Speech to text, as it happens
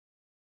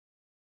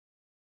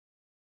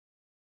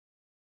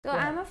So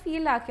I'm a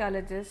field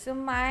archaeologist. So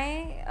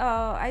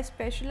I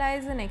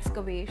specialize in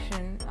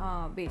excavation,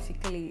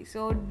 basically.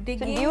 So digging.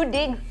 So do you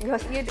dig?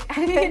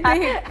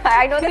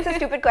 I know that's a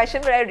stupid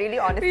question, but I really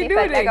honestly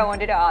felt like I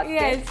wanted to ask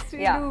yes, it. we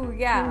do.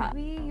 Yeah.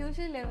 We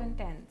usually live in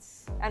tents.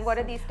 And what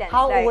are these tents?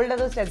 How like? old are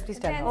those tents? Please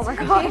tell me. Oh my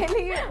god.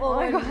 Really oh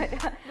my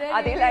god.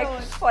 Are they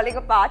like falling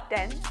apart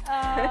tents?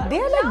 They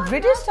are like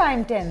British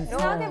time tents.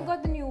 Now they've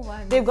got the new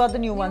ones. They've got the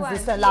new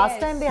ones. Last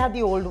time they had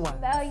the old ones.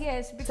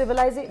 Yes.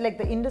 Civilization, like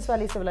the Indus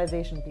Valley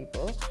civilization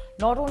people,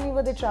 not only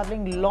were they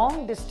traveling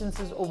long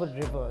distances over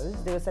rivers,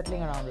 they were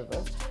settling around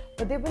rivers,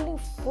 but they're building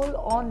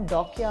full-on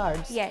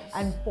dockyards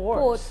and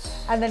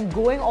ports, and then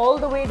going all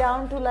the way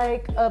down to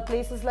like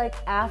places like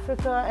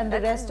Africa and the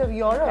rest of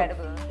Europe.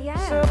 Incredible. Yeah.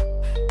 So,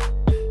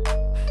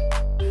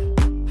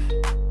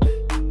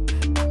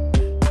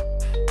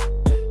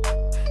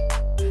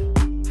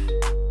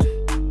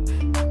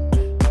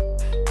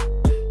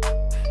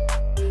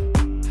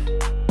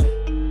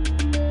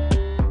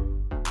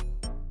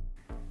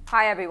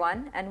 Hi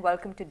everyone, and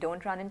welcome to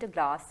Don't Run Into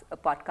Glass, a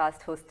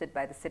podcast hosted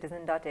by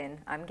thecitizen.in.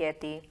 I'm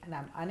Gerti. and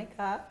I'm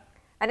Anika.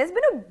 And it's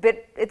been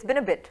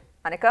a bit.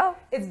 Anika,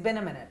 It's been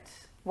a minute.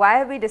 why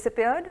have we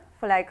disappeared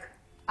for like...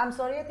 I'm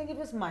sorry, I think it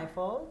was my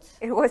fault.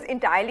 It was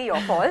entirely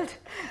your fault.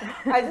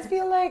 I just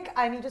feel like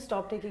I need to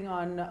stop taking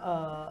on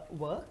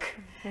work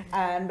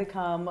and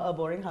become a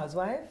boring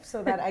housewife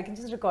so that I can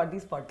just record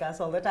these podcasts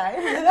all the time.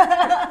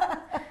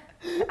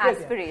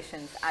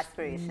 Aspirations.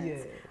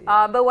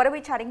 But what are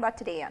we chatting about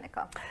today,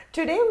 Anika?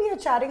 Today we are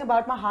chatting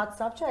about my heart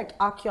subject,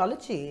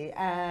 archaeology.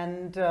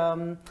 And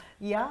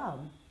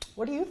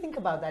what do you think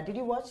about that? Did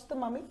you watch The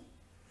Mummy?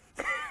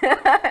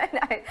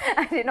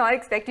 I did not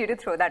expect you to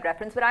throw that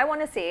reference, but I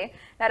want to say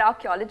that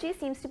archaeology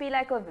seems to be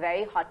like a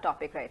very hot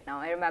topic right now.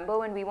 I remember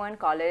when we were in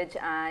college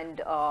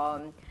and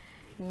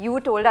you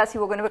told us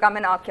you were going to become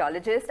an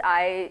archaeologist.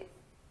 I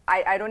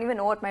don't even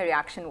know what my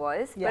reaction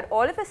was, but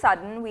all of a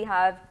sudden we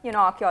have,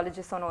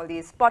 archaeologists on all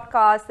these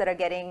podcasts that are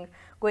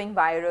going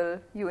viral,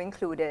 you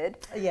included.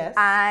 Yes.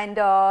 And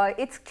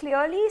it's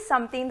clearly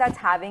something that's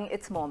having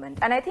its moment.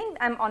 And I think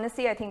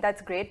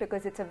that's great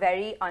because it's a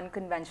very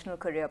unconventional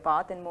career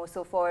path, and more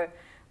so for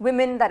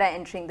women that are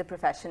entering the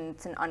profession,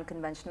 it's an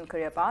unconventional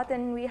career path.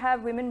 And we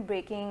have women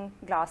breaking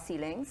glass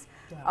ceilings,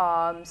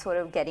 sort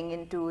of getting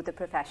into the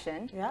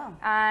profession. Yeah.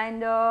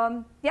 And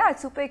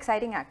it's super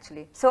exciting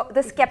actually. So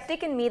the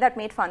skeptic in me that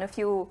made fun of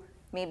you,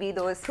 maybe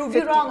those... Prove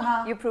you wrong,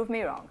 huh? You proved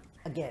me wrong.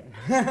 Again.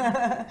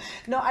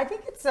 No, I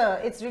think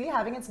it's really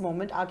having its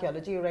moment,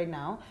 archaeology right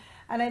now.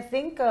 And I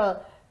think,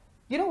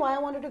 you know why I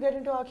wanted to get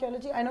into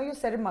archaeology? I know you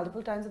said it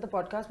multiple times at the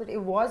podcast, but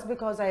it was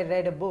because I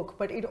read a book,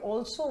 but it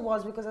also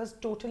was because I was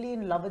totally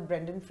in love with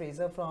Brendan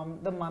Fraser from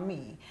The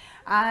Mummy.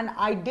 And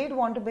I did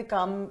want to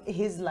become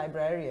his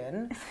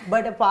librarian.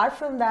 But apart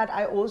from that,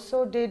 I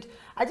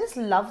just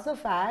love the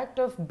fact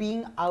of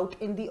being out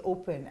in the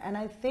open. And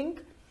I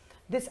think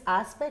this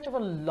aspect of a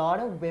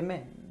lot of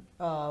women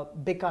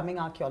becoming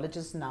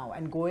archaeologists now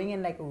and going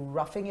and like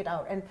roughing it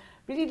out and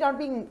really not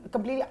being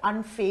completely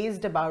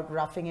unfazed about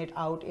roughing it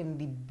out in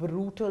the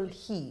brutal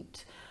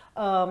heat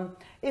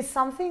is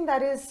something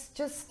that is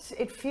just,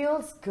 it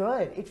feels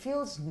good. It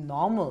feels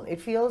normal. It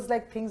feels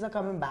like things are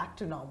coming back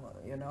to normal,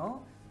 you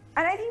know?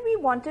 And I think we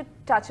want to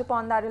touch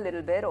upon that a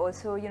little bit.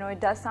 Also, it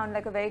does sound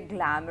like a very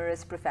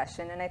glamorous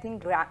profession. And I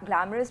think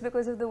glamorous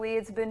because of the way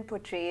it's been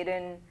portrayed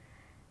in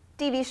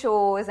TV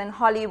shows and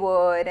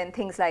Hollywood and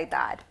things like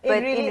that.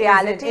 But really in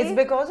reality... It's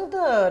because of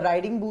the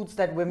riding boots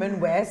that women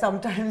wear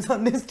sometimes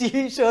on these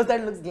TV shows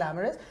that looks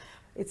glamorous.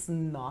 It's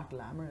not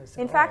glamorous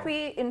In fact,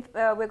 we're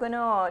going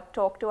to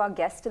talk to our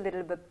guest a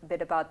little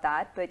bit about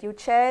that. But you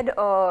shared,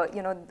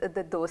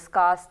 the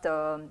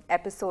Dostcast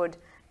episode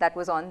that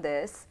was on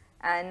this.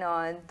 And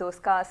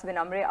Dostcast,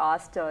 Vinamre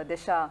asked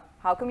Disha,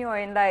 how come you're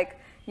in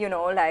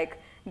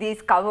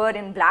these covered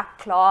in black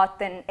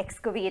cloth and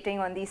excavating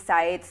on these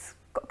sites?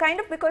 Kind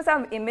of because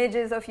our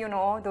images of,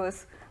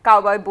 those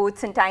cowboy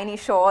boots and tiny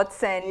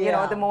shorts and,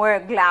 the more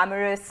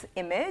glamorous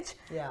image.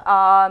 Yeah.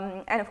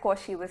 And of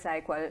course she was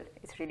like, well,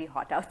 it's really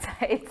hot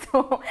outside,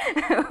 so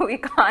we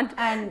can't.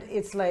 And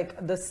it's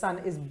like the sun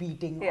is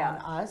beating on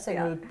us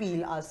and will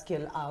peel our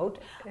skill out.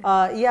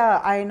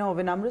 I know.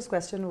 Vinamra's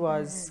question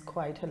was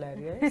quite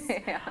hilarious.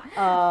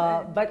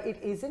 But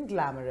it isn't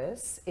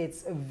glamorous.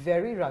 It's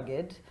very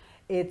rugged.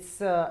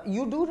 It's,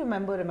 you do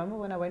remember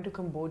when I went to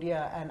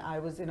Cambodia and I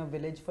was in a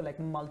village for like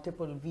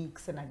multiple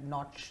weeks and I'd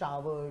not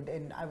showered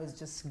and I was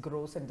just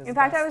gross and disgusting. In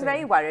fact, I was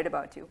very worried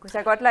about you because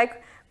I got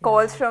like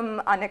calls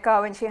from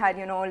Anika when she had,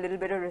 a little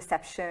bit of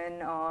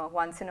reception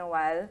once in a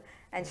while.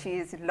 And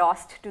she's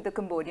lost to the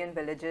Cambodian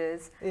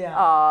villages,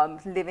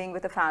 living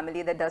with a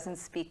family that doesn't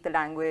speak the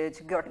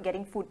language,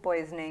 getting food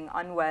poisoning,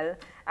 unwell.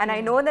 And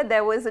I know that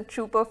there was a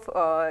troop of,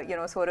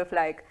 sort of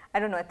like, I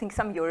don't know, I think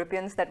some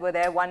Europeans that were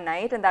there one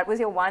night, and that was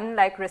your one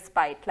like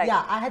respite. Like,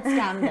 yeah, I had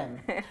scammed them.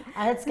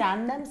 I had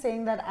scammed them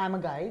saying that I'm a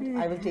guide,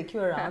 I will take you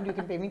around, you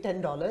can pay me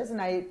 $10.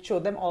 And I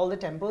showed them all the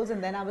temples.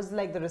 And then I was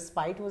like, the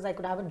respite was I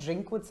could have a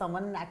drink with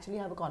someone and actually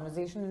have a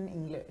conversation in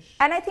English.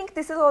 And I think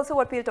this is also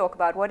what we'll talk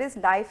about. What is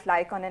life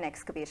like on an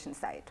excavation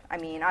site? I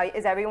mean,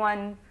 is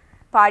everyone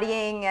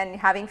partying and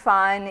having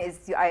fun?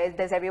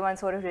 Does everyone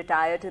sort of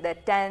retire to their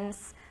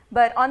tents?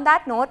 But on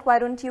that note, why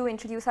don't you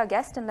introduce our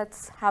guest and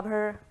let's have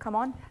her come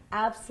on?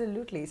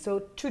 Absolutely. So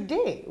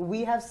today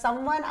we have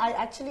someone I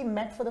actually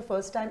met for the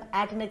first time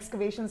at an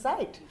excavation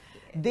site,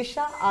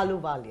 Disha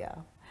Ahluwalia.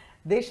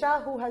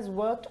 Disha, who has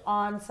worked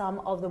on some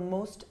of the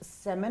most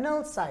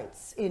seminal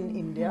sites in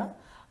India,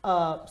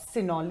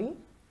 Sinoli,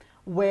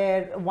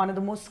 where one of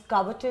the most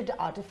coveted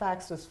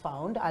artifacts was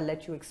found. I'll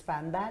let you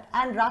expand that.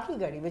 And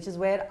Rakhigadi, which is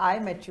where I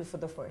met you for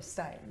the first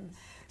time.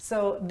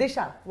 So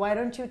Disha, why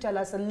don't you tell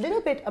us a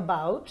little bit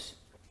about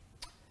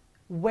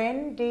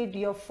when did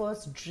your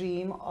first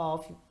dream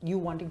of you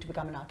wanting to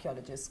become an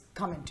archaeologist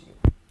come into you?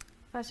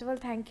 First of all,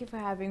 thank you for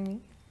having me.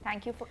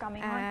 Thank you for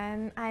coming on.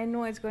 And I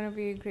know it's going to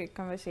be a great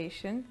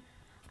conversation.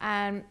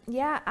 And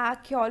yeah,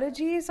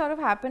 archaeology sort of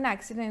happened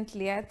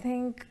accidentally. I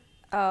think,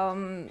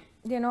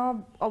 you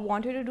know, I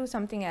wanted to do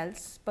something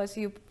else,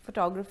 pursue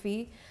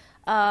photography.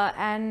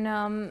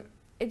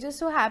 It just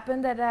so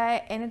happened that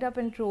I ended up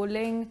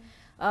enrolling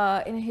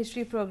in a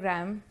history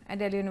program at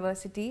Delhi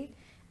University.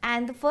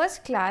 And the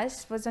first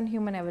class was on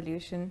human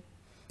evolution.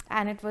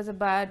 And it was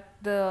about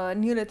the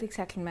Neolithic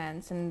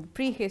settlements and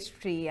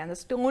prehistory and the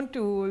stone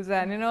tools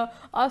and, you know,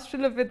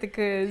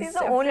 Australopithecus. She's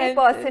the only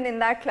person in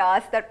that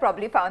class that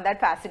probably found that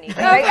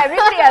fascinating. Like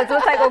everybody else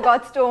was like, oh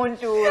God, stone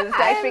tools,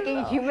 like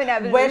freaking human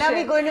evolution. When are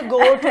we going to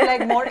go to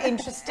like more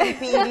interesting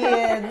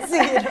periods?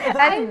 You know?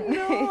 I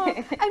know.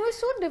 It was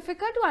so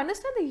difficult to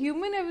understand the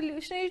human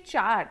evolutionary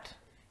chart.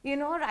 You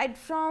know, right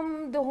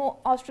from the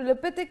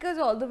Australopithecus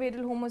all the way to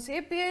Homo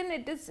sapien,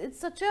 it's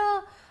such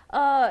a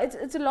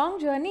it's a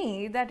long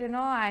journey that, you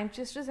know,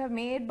 ancestors have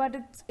made, but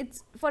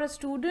it's for a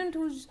student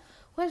who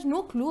has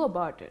no clue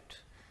about it.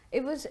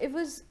 It was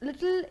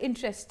little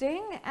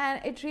interesting, and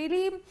it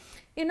really,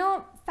 you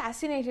know,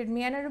 fascinated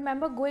me. And I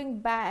remember going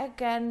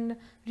back and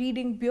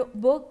reading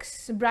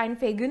books, Brian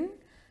Fagan.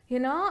 You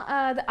know,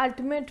 the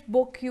ultimate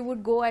book you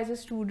would go as a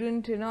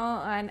student, you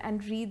know,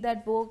 and read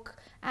that book.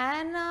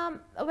 And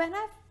when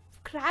I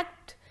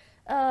cracked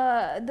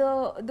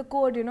the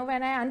code, you know,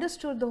 when I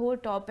understood the whole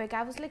topic,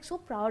 I was like so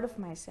proud of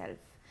myself.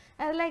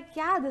 I was like,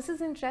 yeah, this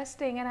is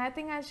interesting and I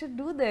think I should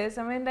do this.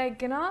 I mean,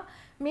 like, you know,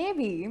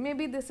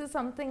 maybe this is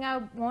something I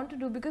want to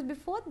do, because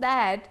before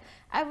that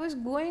I was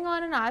going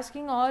on and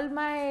asking all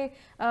my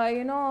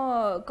you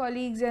know,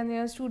 colleagues and, you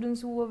know,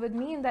 students who were with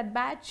me in that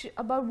batch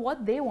about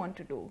what they want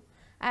to do.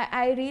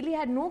 I really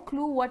had no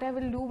clue what I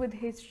will do with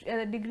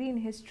a degree in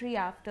history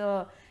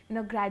after, you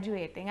know,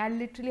 graduating. I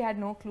literally had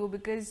no clue,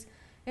 because,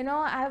 you know,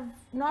 I have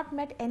not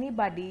met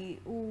anybody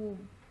who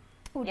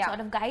would sort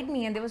of guide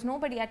me, and there was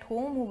nobody at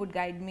home who would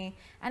guide me.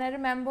 And I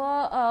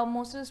remember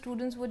most of the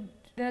students would,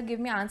 you know, give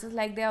me answers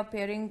like they're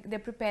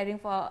preparing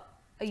for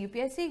a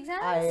UPSC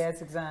exams,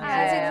 IAS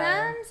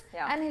exams,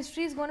 and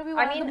history is going to be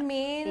one of the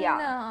main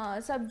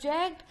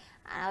subject.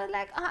 And I was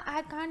like,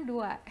 I can't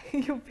do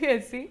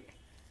UPSC.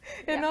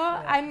 You know,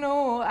 I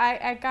know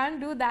I can't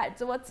do that.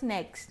 So what's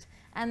next?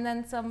 And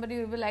then somebody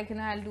will be like, you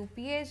know, I'll do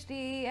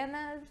PhD, and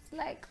I was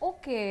like,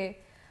 okay,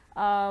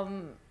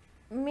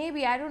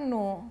 maybe, I don't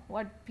know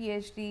what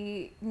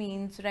PhD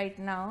means right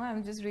now.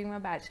 I'm just doing my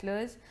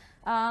bachelor's.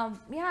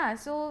 Yeah,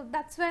 so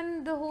that's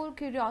when the whole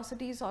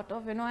curiosity sort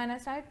of, you know, and I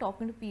started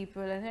talking to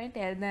people and I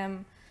tell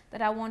them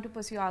that I want to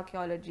pursue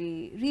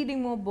archaeology,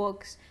 reading more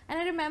books. And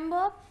I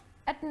remember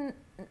at,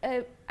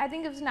 I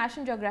think it was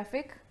National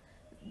Geographic,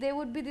 there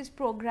would be this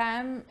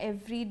program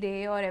every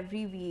day or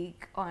every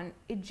week on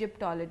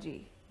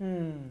Egyptology,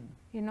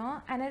 you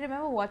know, and I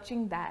remember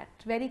watching that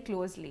very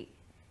closely.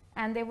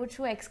 And they would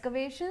show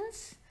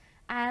excavations,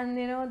 and,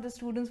 you know, the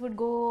students would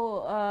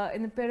go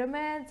in the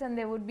pyramids and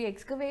they would be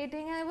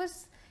excavating, and it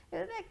was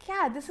like,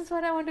 yeah, this is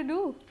what I want to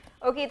do.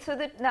 Okay, so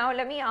now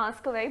let me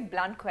ask a very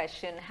blunt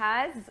question.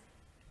 Has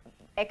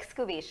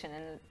excavation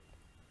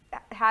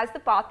and has the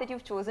path that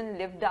you've chosen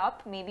lived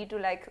up maybe to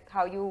like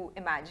how you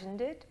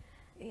imagined it?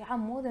 Yeah,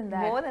 more than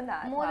that. More than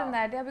that? More than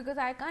that, yeah, because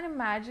I can't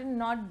imagine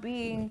not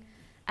being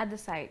at the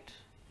site.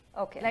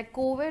 Okay. Like,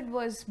 COVID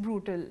was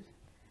brutal.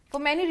 For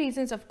many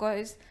reasons, of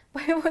course,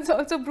 but it was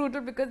also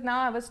brutal because now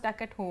I was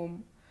stuck at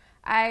home.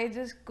 I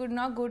just could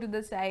not go to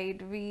the site.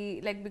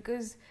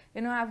 Because,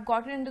 you know, I've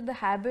gotten into the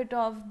habit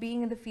of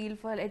being in the field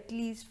for at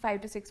least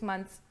 5 to 6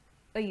 months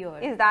a year.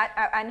 Is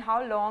that, and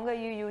how long are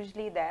you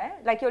usually there?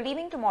 Like, you're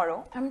leaving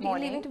tomorrow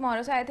morning? Leaving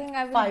tomorrow, so I think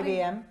I will 5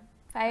 a.m.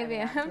 5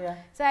 a.m. Yeah.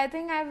 So I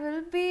think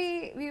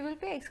we will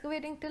be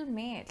excavating till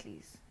May at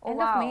least. Oh, End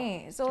wow. of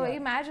May. So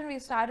imagine we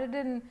started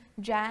in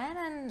Jan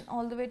and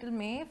all the way till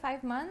May,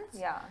 5 months.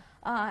 Yeah.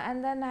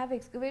 And then I've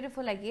excavated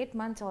for like 8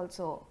 months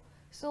also.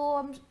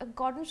 So I've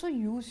gotten so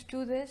used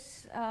to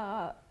this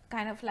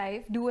kind of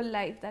life, dual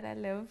life that I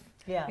live.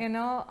 Yeah. You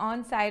know,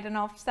 on site and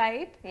off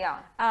site. Yeah.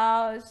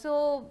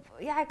 So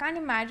yeah, I can't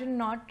imagine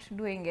not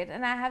doing it.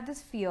 And I have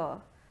this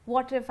fear.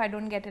 What if I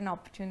don't get an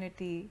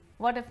opportunity?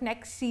 What if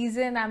next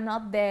season I'm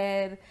not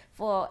there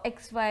for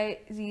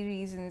XYZ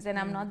reasons and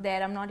I'm not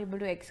there, I'm not able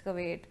to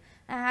excavate?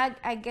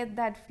 I get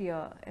that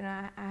fear. You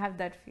know, I have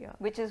that fear.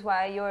 Which is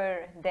why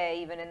you're there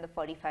even in the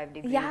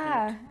 45-degree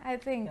Yeah, heat.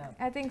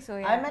 I think so.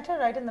 Yeah. I met her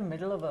right in the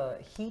middle of a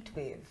heat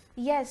wave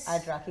Yes.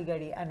 at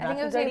Rakhigadi, and I think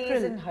it was Rakhigadi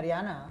is April. in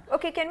Haryana.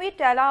 Okay, can we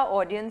tell our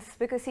audience,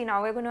 because see,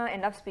 now we're going to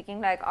end up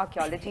speaking like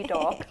archaeology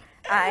talk,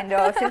 and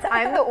since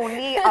I'm the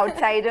only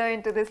outsider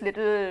into this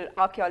little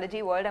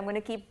archaeology world, I'm going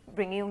to keep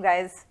bringing you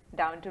guys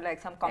down to like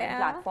some common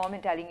platform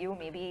and telling you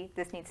maybe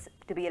this needs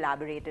to be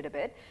elaborated a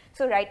bit.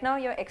 So right now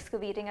you're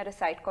excavating at a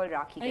site called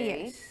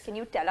Rakhigadi. Yes. Can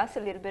you tell us a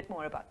little bit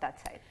more about that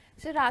site?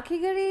 So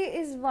Rakhigadi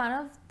is one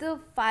of the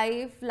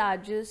 5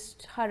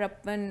 largest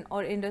Harappan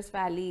or Indus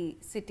Valley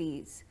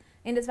cities,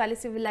 Indus Valley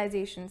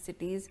civilization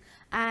cities,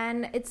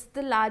 and it's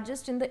the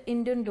largest in the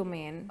Indian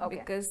domain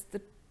because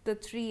the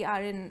 3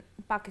 are in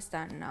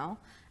Pakistan now.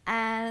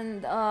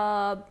 And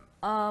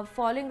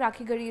following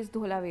Rakhigadi is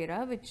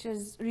Dholavira, which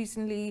has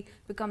recently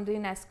become the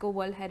UNESCO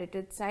World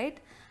Heritage Site,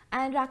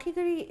 and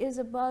Rakhigadi is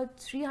about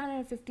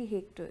 350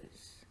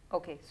 hectares.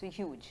 Okay, so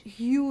huge.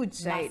 Huge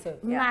site,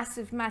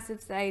 Massive. massive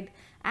site,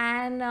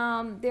 and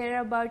there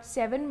are about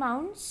 7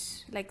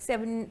 mounds, like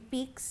 7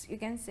 peaks, you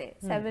can say,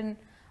 7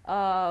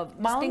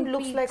 Mound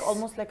looks peaks. like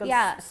almost like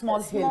a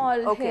small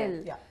hill.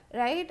 Hill,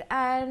 right?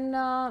 And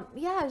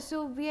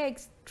so we are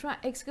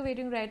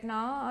excavating right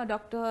now.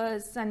 Dr.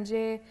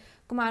 Sanjay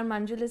Kumar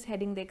Manjul is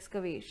heading the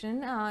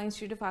excavation,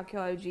 Institute of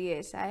Archaeology,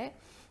 ASI,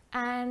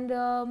 and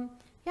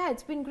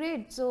it's been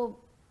great. So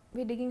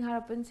we're digging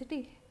Harappan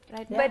city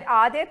right now. But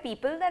are there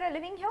people that are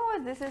living here, or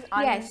this is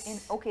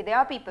Yes. okay, there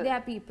are people. There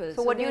are people.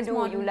 So what do you do?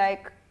 You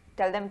like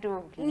tell them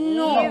to leave?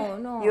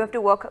 No. You have to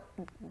work.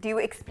 Do you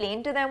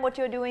explain to them what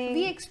you're doing?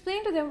 We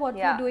explain to them what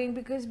we're doing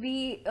because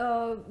we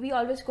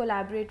always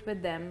collaborate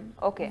with them.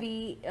 Okay.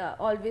 We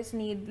always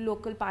need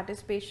local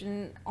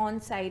participation on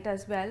site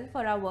as well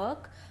for our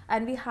work,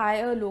 and we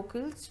hire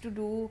locals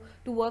to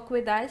work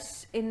with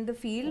us in the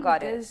field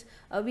because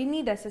we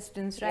need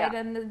assistance, right?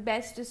 And the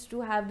best is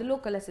to have the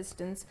local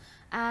assistance.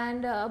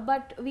 And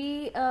but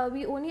we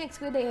only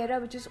excavate the area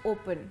which is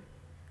open,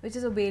 which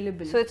is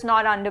available. So it's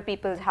not under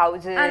people's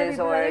houses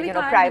or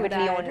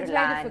privately owned it's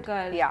land. Very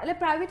difficult. Yeah. Like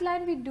private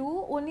land we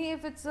do only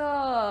if it's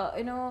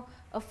a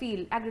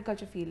field,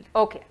 agriculture field.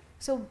 Okay.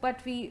 So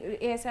but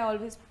ASI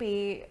always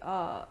pay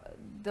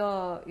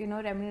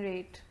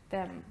remunerate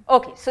them.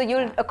 Okay, so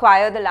you'll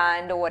acquire the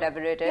land or whatever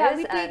it is. Yeah,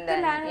 we take and the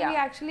then, land and we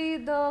actually,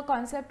 the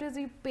concept is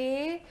you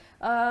pay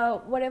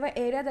whatever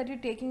area that you're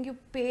taking, you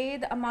pay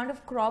the amount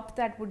of crop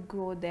that would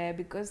grow there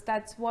because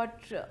that's what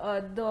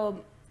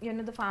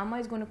the farmer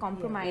is going to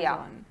compromise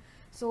on.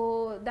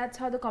 So that's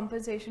how the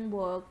compensation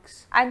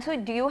works. And so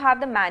do you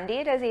have the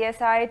mandate as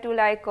ASI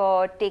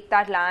to take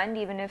that land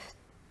even if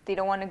they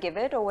don't want to give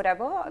it or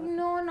whatever?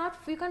 No,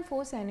 we can't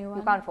force anyone.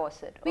 You can't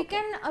force it. We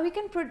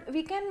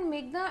can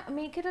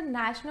make it a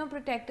national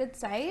protected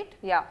site.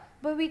 Yeah.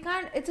 But we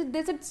can't.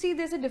 There's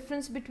a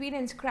difference between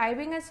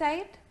inscribing a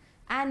site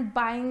and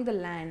buying the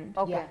land.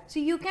 Okay. Yeah.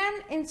 So you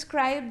can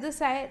inscribe the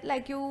site,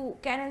 like you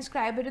can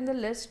inscribe it in the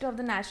list of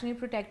the nationally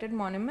protected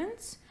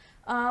monuments.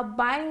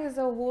 Buying is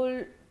a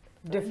whole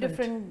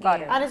different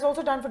game. And it's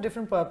also done for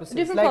different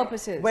purposes.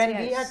 Purposes. When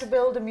we had to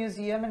build a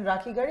museum in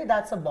Rakhigadi,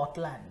 that's a bought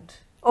land.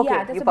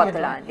 Okay, you bought the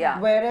land,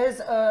 Whereas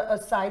a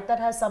site that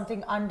has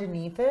something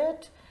underneath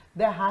it,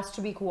 there has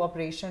to be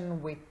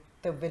cooperation with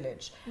the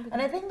village. And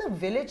I think the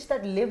village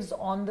that lives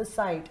on the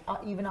site,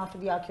 even after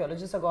the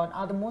archaeologists are gone,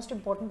 are the most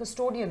important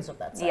custodians of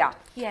that site. Yeah.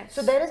 Yes.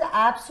 So there is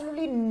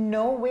absolutely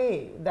no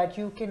way that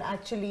you can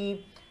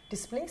actually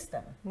displace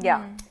them.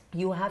 Yeah.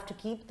 You have to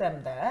keep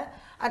them there.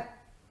 And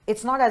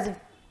it's not as if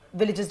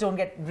villages don't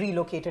get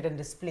relocated and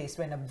displaced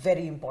when a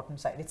very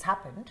important site. It's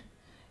happened.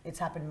 It's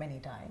happened many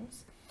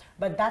times.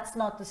 But that's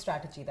not the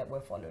strategy that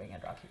we're following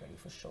at Rakhigadi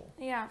for sure.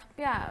 Yeah.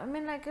 I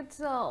mean, like it's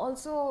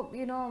also,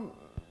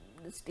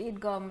 the state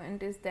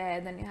government is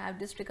there, then you have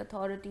district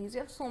authorities,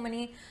 you have so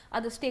many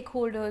other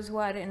stakeholders who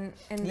are in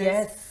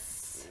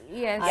this.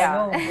 Yes. I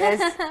know. There's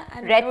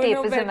red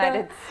tapeism at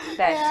its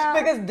best.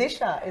 Because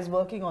Disha is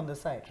working on the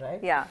site, right?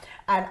 Yeah.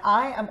 And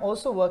I am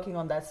also working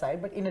on that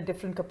site, but in a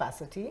different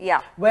capacity.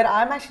 Yeah. Where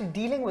I'm actually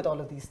dealing with all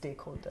of these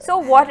stakeholders.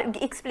 So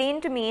explain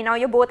to me, now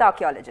you're both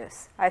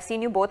archaeologists. I've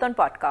seen you both on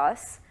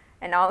podcasts.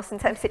 And now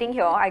since I'm sitting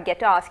here, I get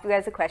to ask you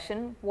guys a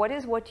question. What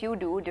is what you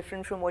do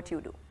different from what you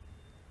do?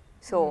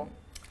 So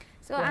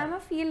I'm a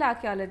field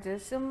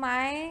archaeologist. So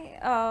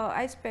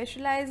I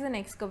specialize in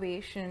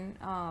excavation,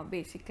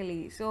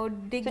 basically. So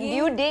digging. do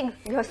you dig?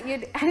 You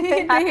dig.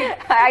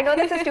 I know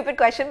that's a stupid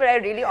question, but I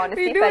really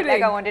honestly felt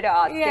like I wanted to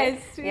ask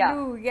yes, it. we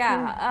do.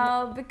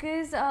 Yeah.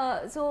 Because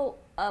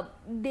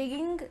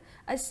digging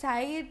a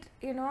site,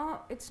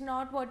 it's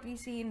not what we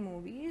see in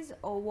movies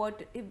or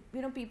what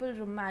people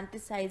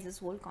romanticize this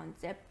whole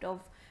concept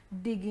of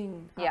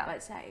digging up a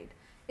site.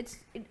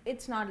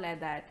 It's not like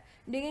that.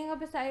 digging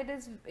up a site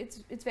is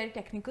it's very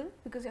technical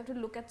because you have to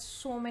look at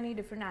so many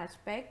different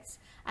aspects,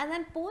 and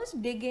then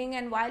post digging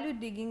and while you're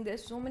digging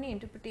there's so many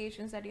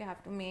interpretations that you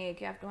have to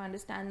make. You have to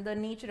understand the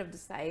nature of the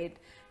site,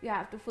 you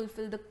have to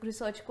fulfill the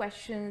research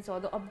questions or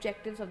the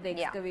objectives of the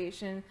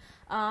excavation,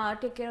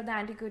 take care of the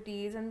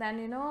antiquities, and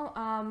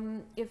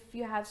then if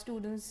you have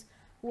students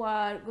who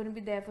are going to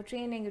be there for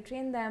training, you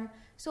train them.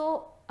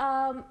 So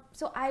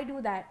so I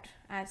do that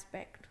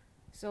aspect.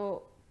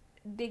 So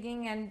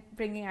digging and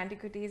bringing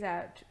antiquities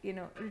out,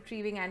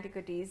 retrieving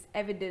antiquities,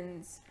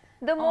 evidence.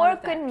 The more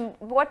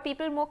what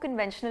people more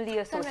conventionally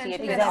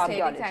associate with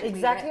archaeology.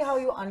 Exactly how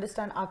you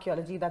understand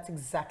archaeology, that's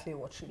exactly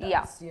what she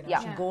does.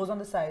 She goes on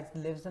the sites,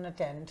 lives in a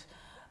tent,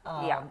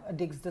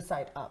 digs the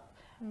site up.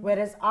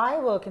 Whereas I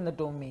work in the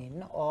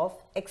domain of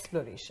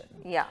exploration.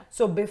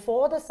 So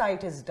before the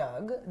site is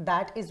dug,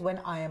 that is when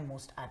I am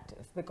most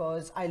active,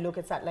 because I look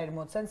at satellite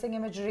remote sensing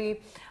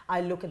imagery,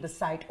 I look at the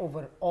site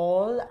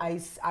overall,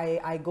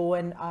 I go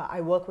and I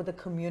work with the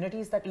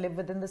communities that live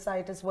within the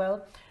site as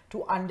well,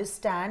 to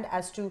understand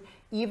as to,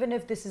 even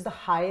if this is the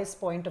highest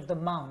point of the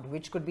mound,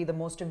 which could be the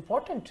most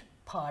important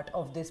part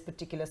of this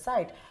particular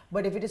site,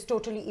 but if it is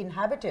totally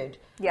inhabited,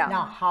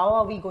 now how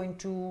are we going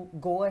to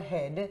go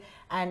ahead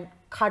and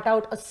cut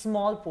out a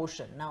small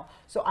portion? Now,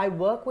 so I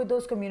work with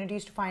those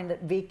communities to find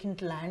that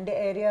vacant land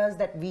areas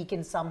that we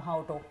can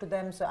somehow talk to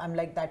them. So I'm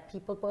like that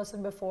people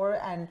person before,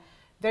 and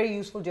very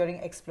useful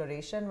during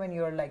exploration when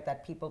you're like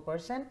that people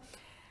person.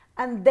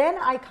 And then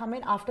I come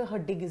in after her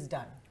dig is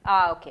done.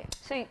 Okay.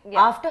 So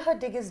after her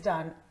dig is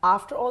done,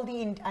 after all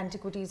the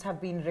antiquities have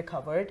been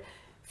recovered,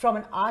 from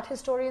an art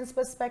historian's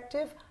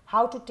perspective,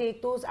 how to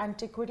take those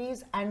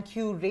antiquities and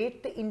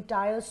curate the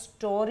entire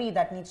story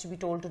that needs to be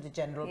told to the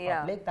general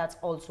public, that's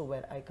also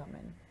where I come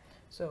in.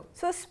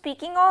 So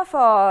speaking of,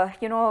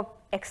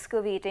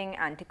 excavating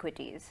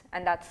antiquities,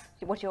 and that's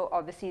what you're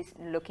obviously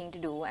looking to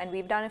do, and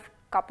we've done a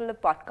couple of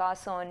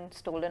podcasts on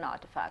stolen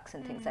artifacts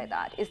and things like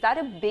that. Is that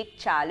a big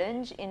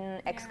challenge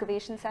in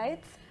excavation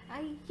sites?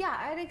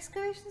 At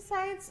excavation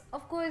sites,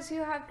 of course,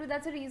 you have to.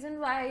 That's a reason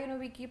why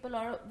we keep a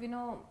lot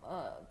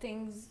of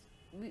things.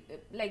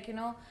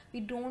 We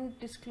don't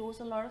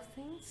disclose a lot of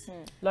things.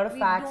 A lot of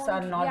facts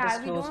are not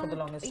disclosed for the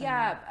longest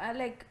time.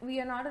 Like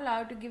we are not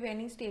allowed to give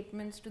any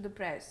statements to the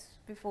press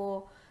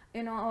before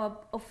a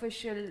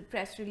official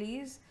press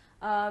release.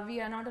 We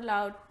are not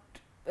allowed.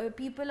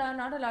 People are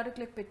not allowed to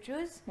click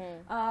pictures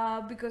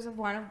because of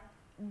one of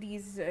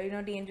these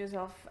dangers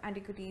of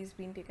antiquities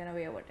being taken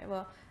away or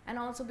whatever, and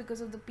also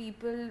because of the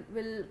people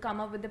will come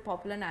up with the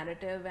popular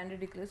narrative and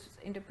ridiculous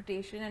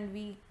interpretation,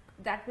 and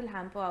that will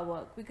hamper our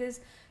work. Because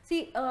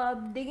see,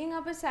 digging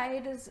up a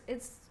site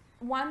it's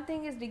one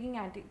thing is digging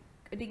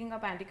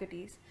up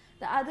antiquities.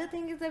 The other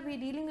thing is that we're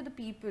dealing with the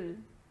people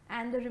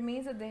and the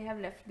remains that they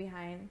have left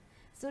behind.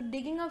 So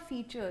digging up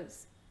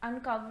features,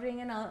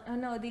 uncovering and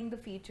unearthing the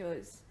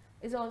features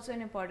is also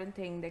an important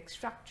thing, like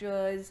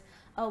structures,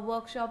 a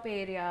workshop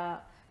area,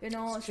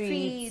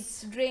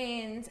 streets,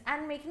 drains,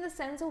 and making a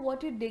sense of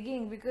what you're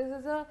digging. Because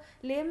as a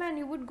layman,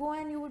 you would go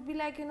and you would be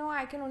like,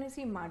 I can only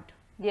see mud.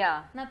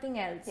 Nothing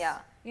else.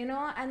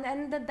 And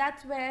then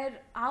that's where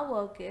our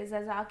work is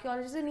as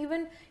archaeologists. And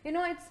even,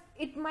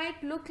 it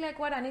might look like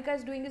what Anika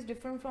is doing is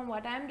different from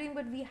what I'm doing,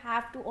 but we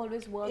have to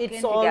always work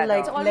it's all together. like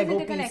it's always Lego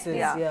interconnected.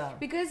 pieces.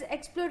 Because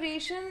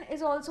exploration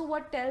is also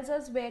what tells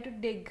us where to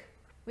dig,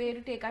 where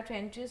to take our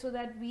trenches, so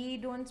that we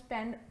don't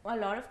spend a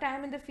lot of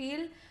time in the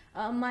field.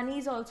 Money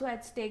is also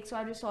at stake, so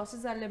our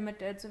resources are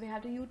limited, so we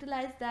have to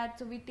utilize that,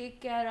 so we take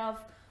care of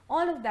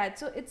all of that.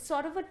 So it's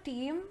sort of a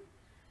team,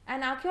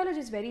 and archaeology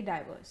is very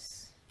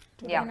diverse.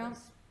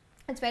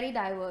 It's very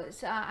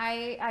diverse.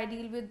 I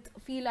deal with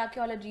field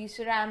archaeology,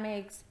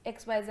 ceramics,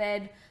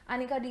 XYZ.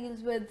 Anika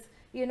deals with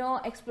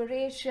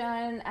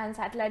exploration and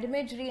satellite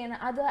imagery and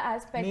other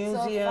aspects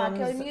of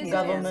museums,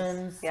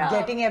 governments,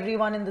 getting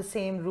everyone in the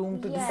same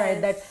room to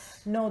decide that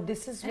no,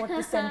 this is what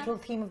the central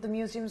theme of the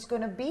museum is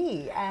going to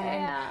be,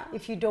 and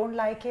if you don't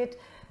like it,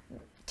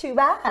 too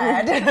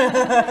bad.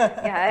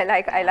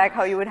 I like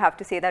how you would have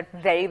to say that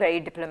very, very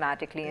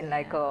diplomatically in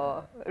like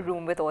a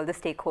room with all the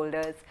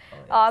stakeholders.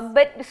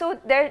 But so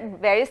there are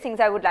various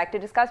things I would like to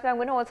discuss, but I'm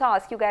going to also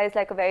ask you guys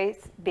like a very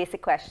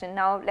basic question.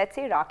 Now, let's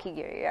say Rakhi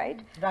Gari, right?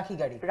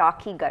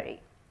 Rakhi Gari.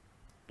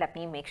 Let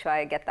me make sure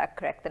I get that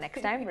correct the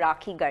next time.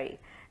 Rakhi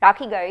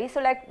Gari.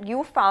 So like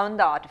you found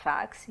the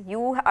artifacts.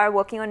 You are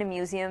working on a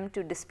museum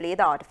to display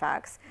the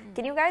artifacts.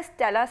 Can you guys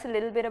tell us a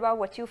little bit about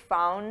what you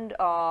found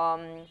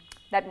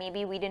that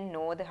maybe we didn't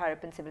know the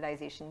Harappan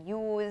civilization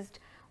used,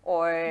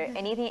 or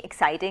anything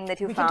exciting that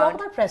you found? We can talk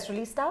about press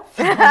release stuff.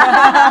 So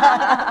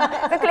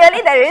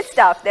clearly there is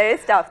stuff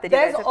that you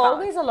guys have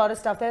always found. A lot of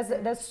stuff.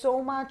 There's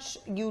so much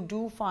you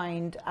do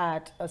find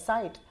at a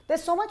site.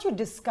 There's so much you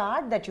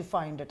discard that you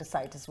find at a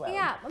site as well.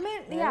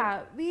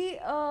 We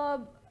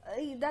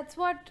that's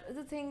what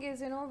the thing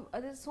is,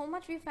 there's so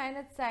much we find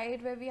at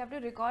site where we have to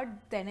record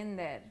then and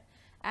there.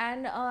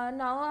 And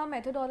now our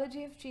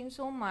methodology have changed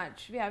so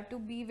much. We have to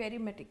be very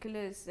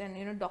meticulous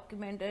and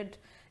document it,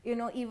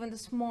 even the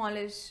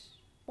smallest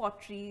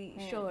pottery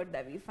sherd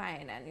that we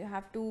find, and you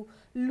have to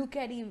look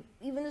at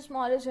even the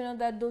smallest,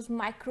 that those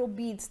micro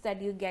beads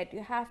that you get,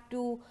 you have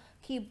to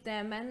keep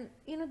them, and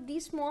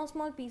these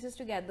small pieces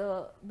together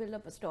build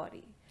up a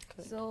story.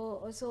 Correct.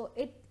 So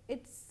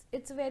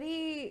it's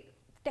very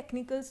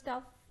technical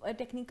stuff,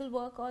 technical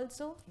work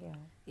also.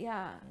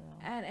 Yeah.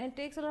 And it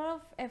takes a lot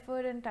of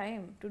effort and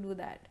time to do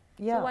that.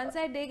 Yeah. So once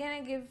I dig and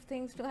I give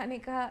things to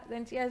Anika,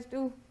 then she has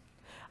to.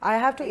 I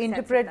have to Make sense of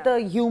interpret that. the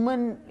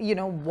human,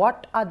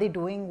 what are they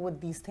doing with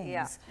these things?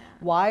 Yeah.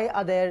 Why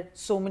are there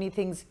so many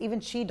things? Even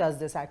she does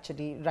this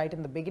actually right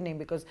in the beginning,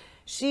 because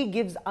she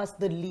gives us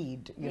the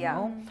lead, you Yeah.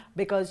 know,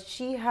 because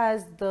she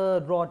has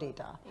the raw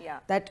data. Yeah.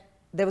 That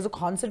there was a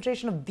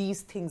concentration of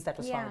these things that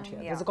was Yeah. found here.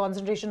 Yeah. There's a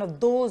concentration of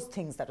those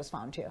things that was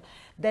found here.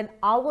 Then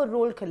our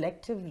role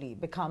collectively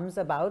becomes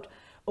about,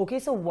 okay,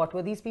 so what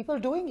were these people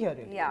doing here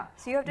really? Yeah,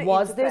 so you have to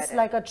Was interpret this it.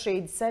 like a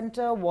trade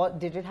center? What,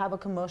 did it have a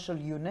commercial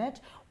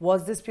unit?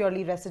 Was this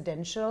purely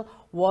residential?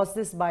 Was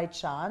this by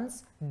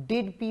chance?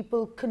 Did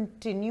people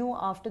continue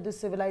after the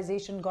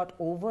civilization got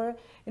over?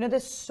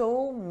 There's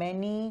so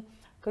many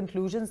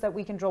conclusions that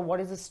we can draw. What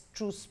is the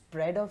true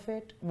spread of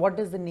it? What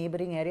does the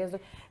neighboring areas do?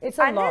 It's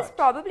a And lot. there's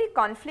probably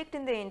conflict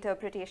in the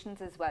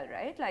interpretations as well,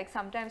 right? Like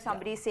sometimes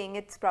somebody is saying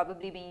it's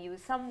probably being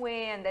used some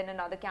way, and then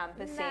another camp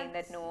is saying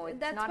that no, it's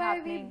that's not why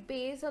happening. we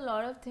base a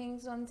lot of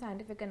things on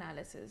scientific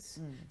analysis.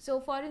 So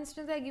for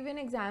instance, I give you an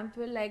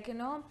example, like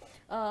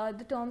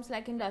the terms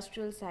like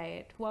industrial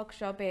site,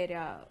 workshop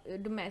area,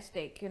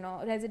 domestic,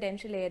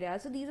 residential area.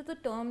 So these are the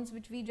terms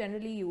which we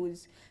generally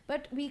use,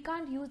 but we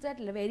can't use that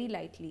very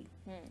lightly.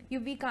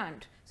 We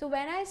can't. So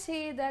when I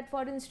say that,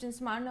 for instance,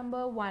 Smart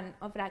number 1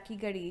 of Rakhi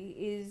Gadi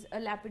is a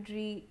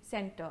lapidary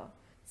center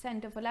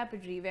for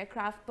lapidary, where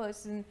craft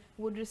person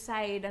would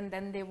reside, and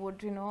then they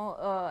would,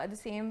 at the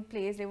same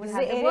place they would This is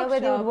have the the area where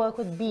they would workshop. work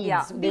with beads.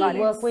 Yeah, They would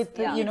work with,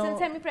 Yeah. Beads and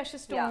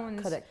semi-precious Yeah,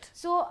 stones. correct.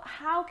 So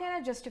how can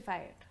I justify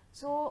it?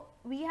 So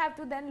we have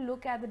to then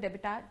look at the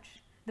debitage,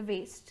 the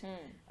waste.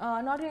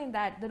 Not only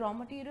that, the raw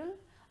material.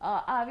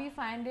 Are we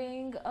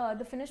finding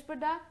the finished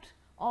product,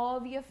 or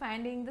we are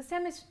finding the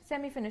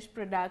semi-finished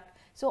product?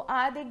 So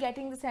are they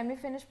getting the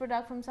semi-finished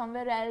product from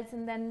somewhere else,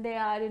 and then they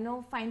are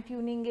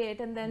fine-tuning it,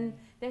 and then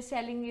they're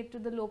selling it to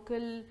the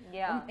local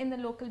in the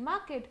local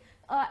market?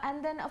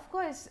 And then of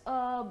course,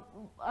 are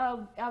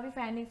we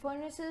finding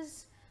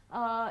furnaces?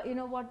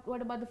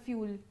 What about the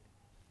fuel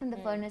in the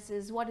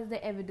furnaces? What is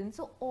the evidence?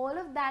 So all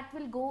of that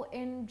will go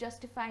in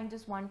justifying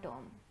just one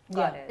term.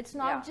 Got Yeah. it. It's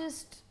not Yeah.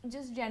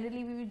 just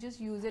generally we will just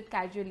use it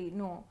casually.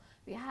 No,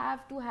 we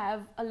have to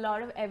have a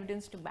lot of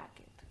evidence to back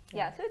it.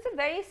 Yeah, so it's a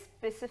very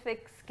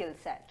specific skill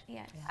set.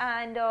 Yes.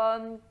 And,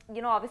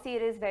 obviously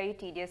it is very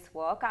tedious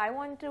work. I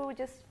want to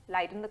just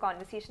lighten the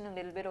conversation a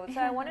little bit also.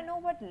 I want to know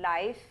what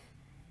life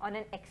on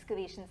an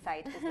excavation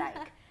site is like.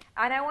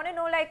 And I want to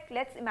know, like,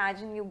 let's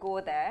imagine you go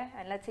there,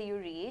 and let's say you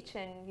reach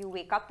and you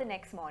wake up the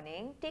next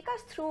morning. Take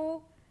us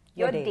through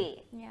your Your day.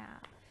 day. Yeah.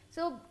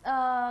 So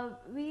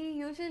we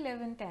usually live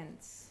in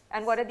tents.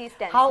 And what are these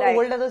tents How like?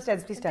 old are those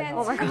tents? Please tell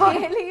Tents me. are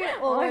really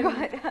Oh my old.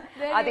 god.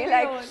 They're Are they really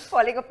like old.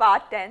 falling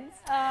apart tents?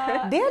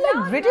 They are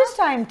like British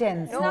time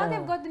tents. Now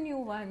they've got the new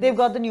ones. They've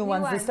got the new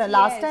ones. This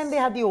last yes. time they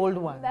had the old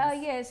ones.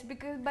 Yes,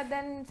 but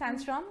then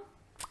sandstorm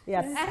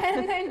Yes.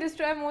 and then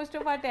destroy most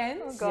of our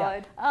tents. Oh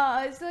god.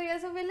 So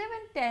we live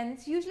in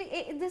tents. Usually,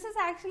 this is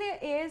actually an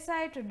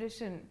ASI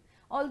tradition.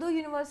 Although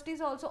universities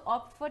also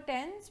opt for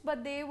tents,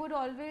 but they would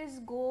always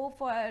go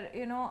for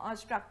a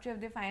structure if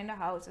they find a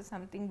house or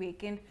something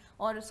vacant,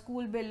 or a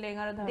school building,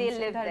 or a They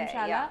live there,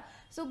 dharamshala. yeah.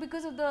 So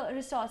because of the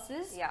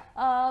resources. Yeah.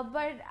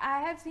 But I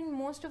have seen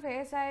most of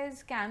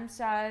ASI's camps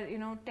are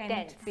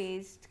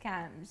tent-based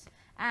camps.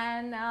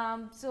 And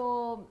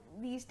so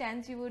these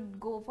tents, you would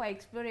go for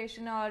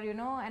exploration, or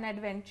an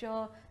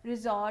adventure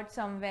resort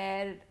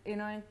somewhere,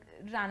 in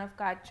Ran of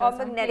Kutch Or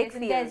some magnetic place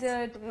in fields.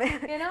 desert, and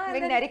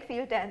then- Magnetic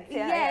field tents.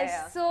 Yeah, yes,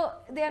 yeah, yeah. so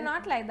they are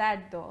not like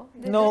that though.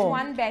 There's No. just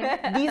one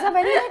bed. These are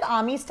very like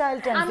army style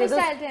tents. Army They're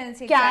style those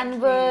tents, exactly.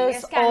 canvas,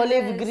 Yes,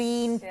 olive canvas.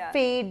 green, Yeah.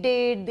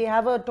 faded. They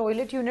have a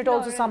toilet unit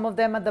also, Floral. some of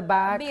them at the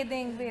back.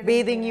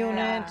 Bathing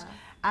unit.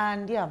 yeah.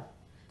 And yeah.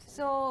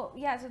 So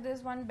so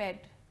there's one bed.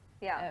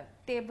 Yeah.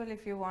 Table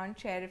if you want,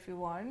 chair if you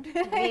want.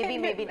 Maybe,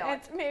 maybe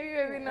not.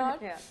 Maybe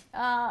not. Yeah.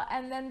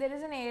 And then there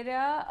is an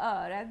area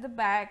at the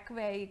back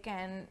where you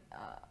can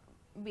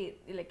be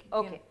like.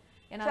 Okay.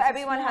 It's So a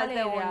everyone has small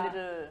their own area.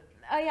 little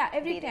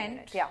Every bathing tent.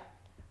 unit. Yeah.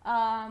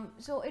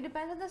 So it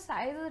depends on the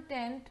size of the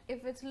tent.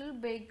 If it's a little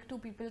big, 2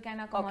 people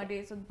can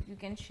accommodate, so you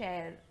can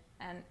share.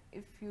 And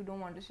if you don't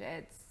want to share,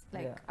 it's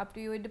like up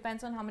to you. It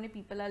depends on how many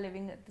people are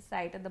living at the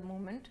site at the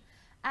moment.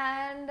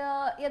 And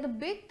the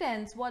big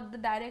tents, what the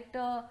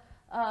directors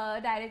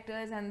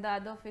and the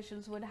other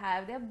officials would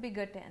have, they're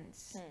bigger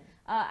tents.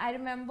 I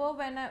remember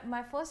when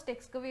my first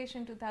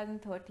excavation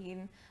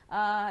 2013,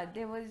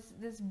 there was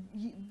this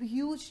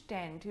huge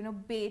tent,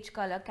 beige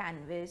color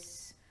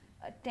canvas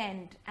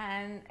tent,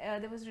 and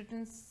there was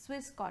written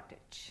Swiss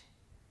cottage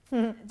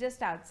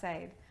just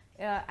outside.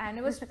 and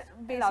it was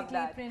basically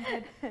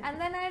printed. And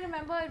then I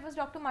remember it was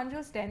Dr.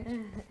 Manjul's tent,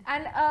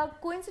 and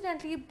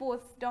coincidentally,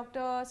 both Dr.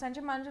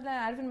 Sanjay Manjul and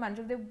Arvind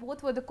Manjul, they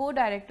both were the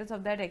co-directors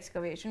of that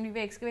excavation. We were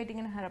excavating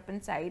in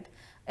Harappan site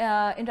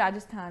in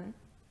Rajasthan,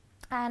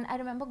 and I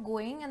remember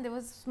going, and there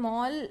was a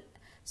small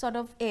sort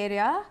of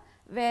area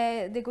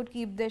where they could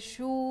keep their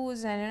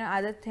shoes and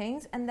other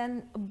things, and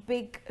then a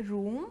big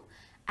room.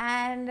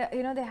 And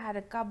they had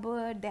a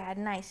cupboard, they had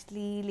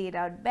nicely laid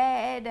out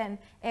bed and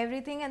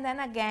everything, and then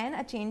again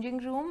a changing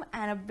room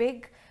and a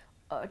big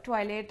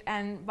toilet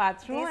and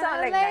bathroom. These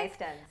sound like nice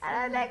tents. And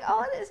I was like,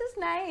 oh, this is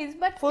nice.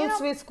 But full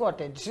Swiss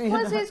cottage.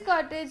 Full Swiss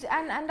cottage.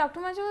 And Dr.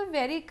 Manjul was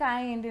very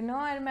kind.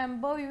 I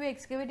remember we were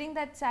excavating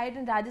that site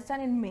in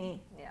Rajasthan in May.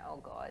 Yeah, oh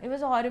God. It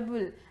was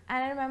horrible. And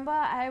I remember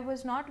I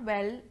was not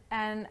well,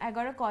 and I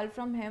got a call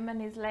from him,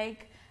 and he's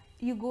like,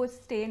 you go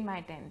stay in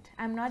my tent.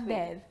 I'm not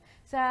there.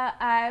 So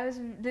I was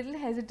a little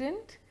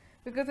hesitant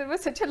because it was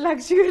such a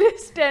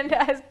luxurious tent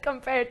as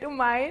compared to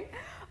mine.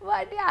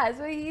 But yeah,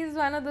 so he's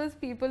one of those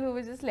people who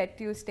will just let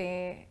you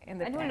stay in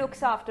the tent. And who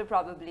looks after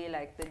probably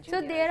like the juniors.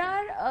 So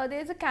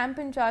there's a camp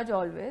in charge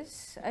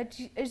always.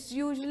 It's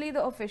usually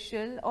the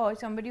official or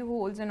somebody who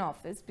holds an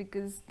office,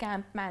 because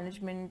camp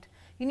management,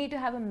 you need to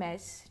have a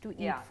mess to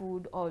eat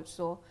food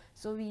also.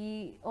 So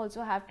we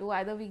also have to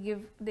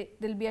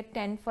there'll be a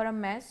tent for a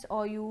mess,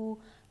 or you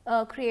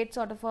create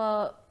sort of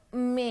a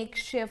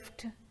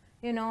makeshift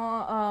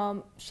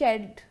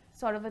shed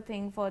sort of a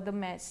thing for the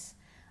mess.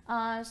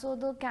 So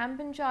the camp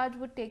in charge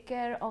would take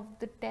care of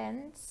the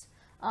tents,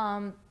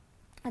 the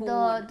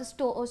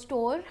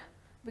store,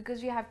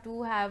 because you have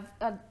to have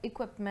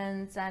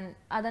equipments and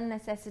other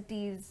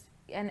necessities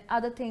and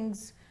other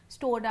things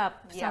stored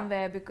up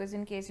somewhere, because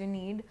in case you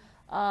need,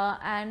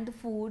 and the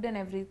food and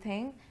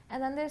everything.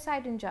 And then there's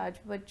site in charge,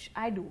 which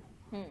I do.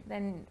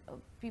 Then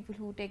people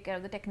who take care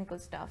of the technical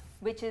stuff.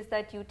 Which is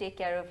that you take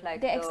care of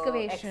like the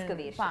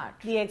excavation part.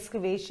 The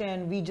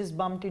excavation, we just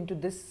bumped into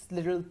this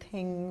little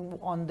thing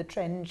on the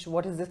trench.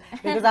 What is this?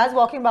 Because I was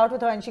walking about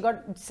with her and she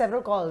got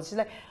several calls. She's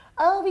like,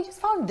 oh, we just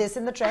found this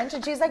in the trench.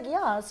 And she's like,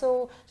 yeah,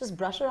 so just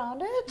brush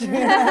around it a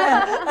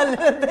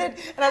little bit.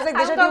 And I was like,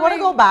 Disha, do you want to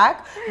go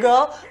back,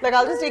 girl? Like,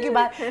 I'll just take you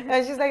back.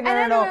 And she's like, no.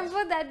 And I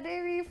remember that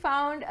day we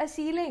found a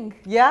ceiling.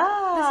 Yeah.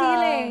 The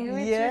ceiling,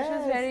 which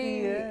was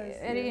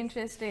very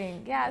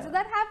interesting. Yeah, so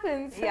that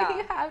happens. Yeah.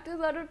 You have to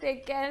sort of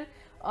take care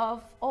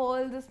of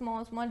all the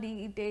small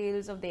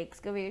details of the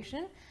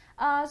excavation.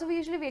 So we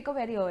usually wake up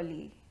very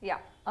early. Yeah.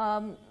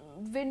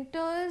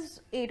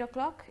 Winters, 8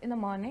 o'clock in the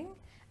morning.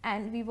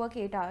 And we work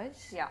 8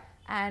 hours. Yeah.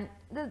 And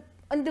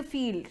on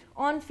field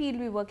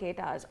we work 8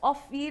 hours.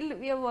 Off field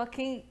we are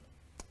working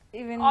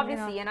even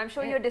obviously, and I'm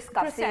sure you're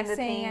discussing processing the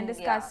thing and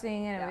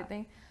discussing and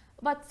everything.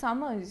 But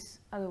summers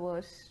are the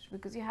worst,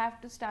 because you have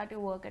to start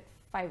your work at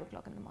 5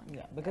 o'clock in the morning.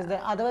 Yeah, because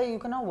otherwise you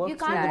cannot work. You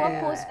can't work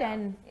post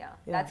 10. Yeah.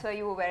 That's why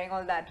you were wearing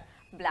all that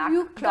black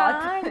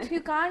cloth. You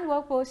can't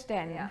work post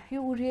 10. Yeah.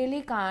 You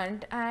really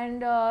can't.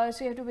 And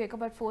so you have to wake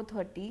up at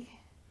 4:30,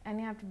 and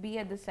you have to be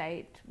at the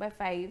site by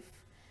 5.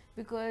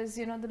 Because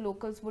the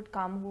locals would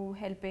come who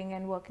helping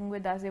and working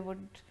with us, they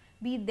would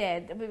be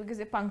there because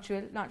they're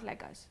punctual, not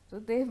like us. So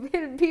they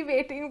will be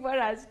waiting for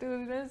us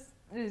to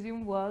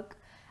resume work,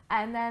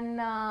 and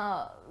then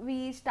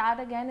we start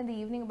again in the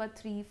evening about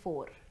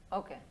 3-4.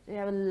 Okay. So you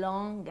have a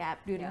long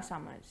gap during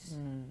summers,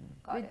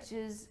 which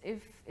is,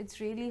 if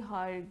it's really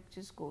hard,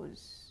 just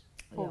goes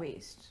for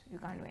waste. You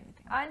can't do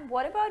anything. And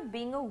what about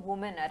being a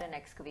woman at an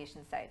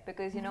excavation site?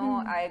 Because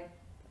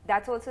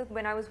that's also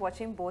when I was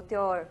watching both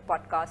your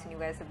podcasts, and you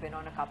guys have been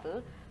on a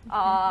couple.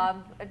 A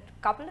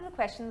couple of the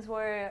questions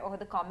or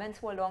the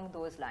comments were along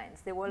those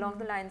lines. They were along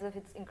the lines of,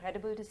 it's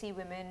incredible to see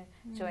women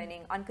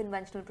joining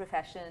unconventional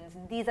professions,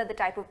 and these are the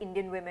type of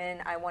Indian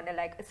women I want to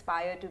like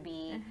aspire to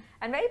be,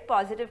 and very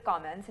positive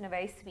comments in a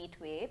very sweet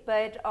way.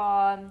 But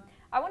I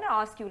want to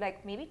ask you,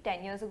 like maybe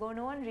 10 years ago,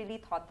 no one really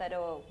thought that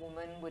a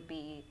woman would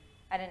be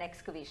at an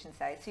excavation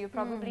site. So you're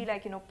probably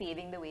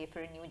paving the way for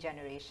a new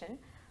generation.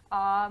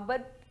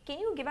 But can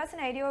you give us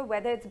an idea of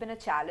whether it's been a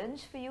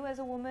challenge for you as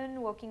a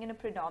woman working in a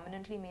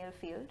predominantly male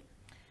field?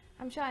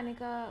 I'm sure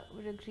Anika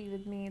would agree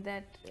with me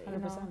that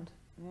 100%.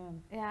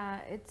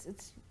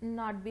 It's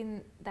not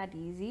been that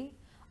easy.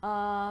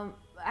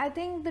 I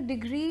think the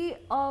degree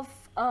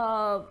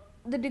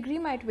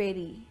might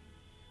vary,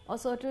 or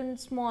certain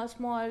small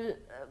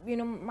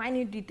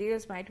minute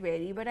details might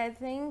vary. But I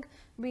think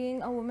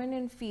being a woman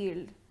in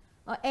field,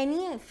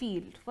 any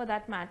field for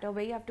that matter,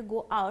 where you have to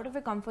go out of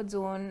your comfort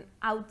zone,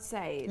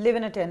 outside, live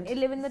in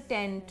a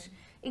tent,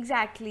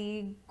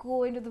 exactly,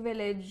 go into the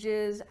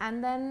villages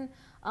and then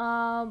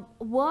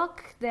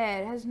work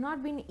there has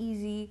not been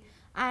easy.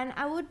 And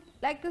I would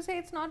like to say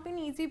it's not been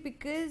easy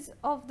because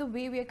of the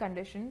way we are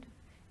conditioned.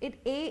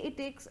 It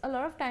takes a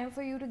lot of time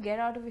for you to get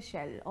out of your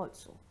shell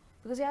also,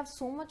 because you have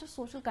so much of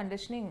social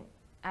conditioning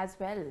as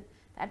well,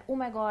 that oh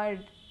my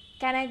god,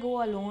 can I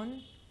go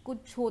alone?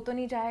 Kuch ho to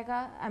nahi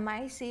jayega? Am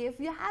I safe?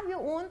 You have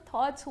your own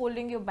thoughts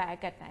holding you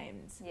back at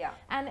times. Yeah.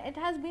 And it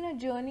has been a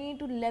journey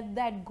to let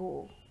that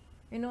go,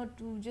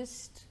 to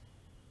just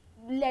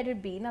let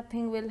it be,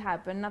 nothing will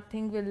happen,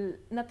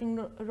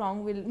 no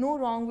wrong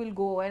will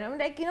go. And I'm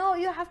like, you know,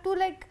 you have to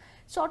like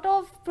sort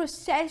of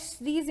process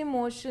these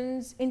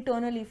emotions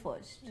internally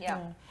first. Yeah.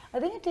 I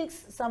think it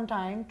takes some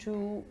time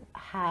to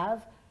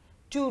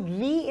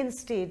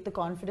reinstate the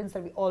confidence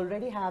that we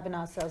already have in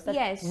ourselves, that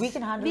Yes, we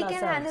can handle we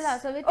ourselves. can handle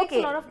ourselves. It takes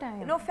a lot of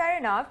time. No, fair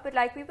enough. But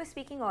like we were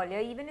speaking earlier,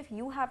 even if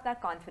you have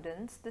that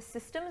confidence, the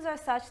systems are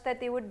such that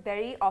they would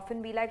very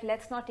often be like,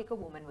 let's not take a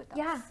woman with us.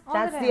 Yeah, all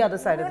That's the the time. other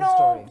side You of the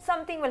story. know,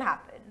 something will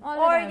happen. All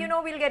the Or, time. you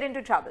know, we'll get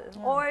into trouble.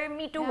 Or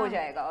me too ho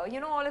Yeah. jayega. You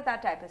know, all of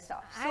that type of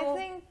stuff. I So,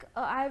 think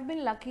I've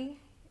been lucky,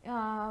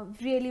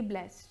 really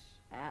blessed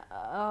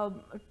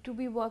to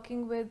be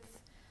working with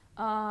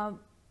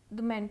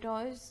the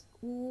mentors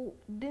who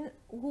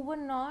were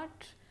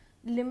not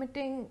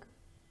limiting,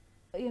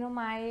 you know,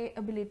 my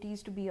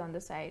abilities to be on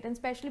the side, and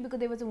especially because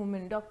there was a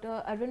woman,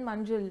 Dr. Arvind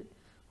Manjul,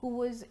 who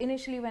was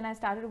initially, when I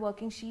started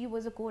working, she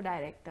was a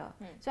co-director.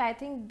 So I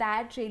think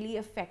that really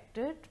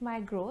affected my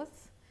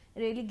growth.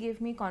 It really gave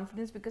me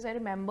confidence, because I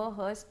remember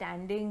her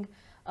standing,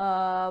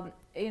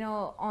 you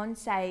know, on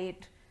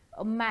site,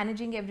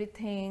 managing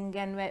everything,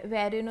 and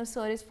where you know,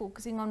 sir is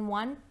focusing on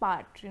one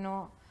part, you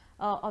know,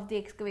 of the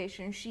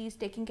excavation, she's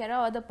taking care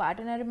of other part.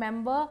 And I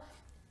remember,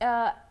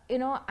 you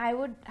know, I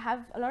would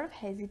have a lot of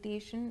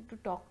hesitation to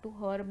talk to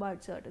her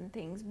about certain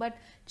things, but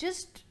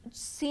just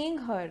seeing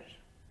her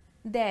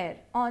there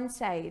on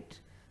site,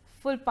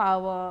 full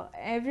power,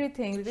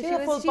 everything. Because She's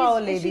a full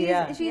power lady,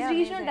 yeah. She's Yeah,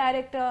 regional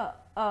amazing. director,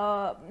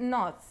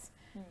 North,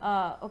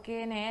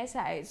 okay, in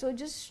ASI. So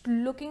just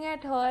looking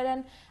at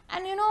her,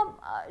 and you know,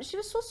 she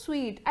was so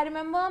sweet. I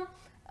remember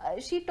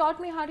she taught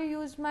me how to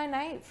use my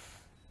knife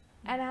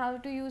and how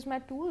to use my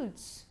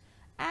tools,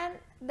 and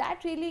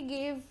that really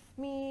gave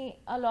me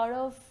a lot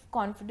of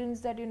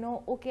confidence that, you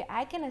know, okay,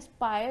 I can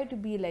aspire to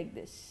be like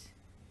this.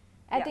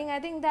 Yeah. I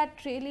think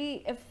that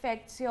really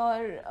affects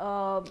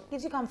your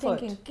Gives you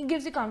comfort. thinking,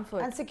 gives you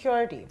comfort. And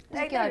security. like the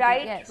Security,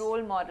 right yes.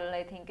 role model,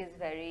 I think, is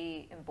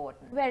very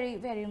important. Very,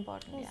 very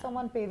important. Yeah.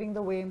 Someone paving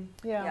the way.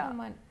 Yeah.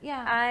 Someone,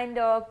 yeah. And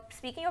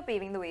speaking of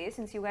paving the way,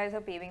 since you guys are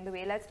paving the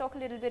way, let's talk a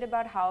little bit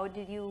about how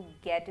did you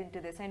get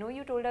into this. I know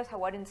you told us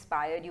what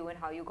inspired you and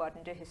how you got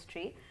into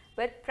history,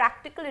 but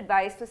practical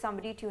advice for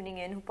somebody tuning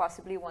in who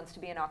possibly wants to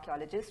be an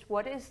archaeologist.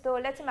 What is the,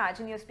 let's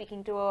imagine you're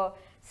speaking to a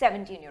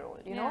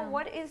 17-year-old, you know, Yeah.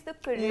 what is the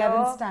career?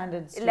 11th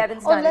standard student. 11th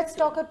Or standard let's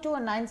student. talk to a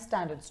 9th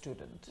standard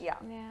student. Yeah.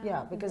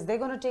 Yeah, because they're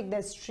going to take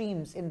their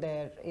streams in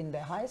their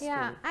high school.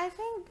 Yeah, I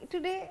think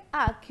today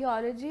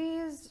archaeology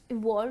has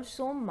evolved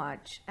so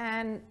much,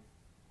 and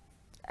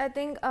I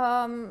think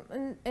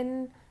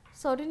in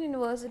certain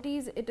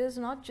universities it is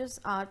not just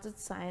arts,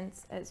 it's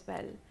science as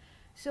well.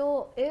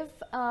 So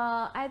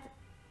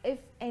if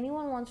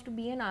anyone wants to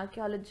be an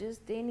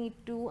archaeologist, they need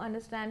to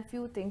understand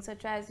few things,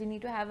 such as you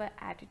need to have an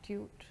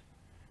attitude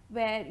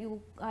where you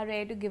are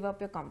ready to give up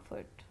your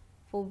comfort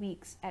for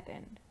weeks at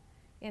end.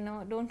 You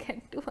know, don't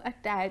get too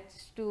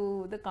attached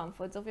to the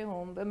comforts of your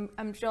home.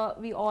 I'm sure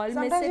we all miss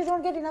Sometimes it. you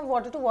don't get enough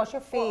water to wash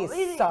your face.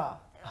 really? sir.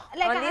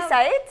 Like On I these have-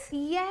 sites?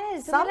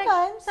 Yes.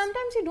 Sometimes.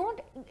 Sometimes you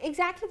don't.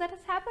 Exactly, that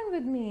has happened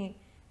with me.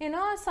 You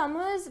know,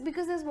 summers,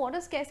 because there's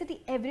water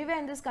scarcity everywhere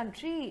in this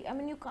country. I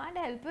mean, you can't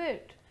help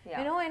it. Yeah.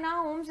 You know, in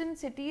our homes in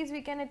cities,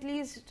 we can at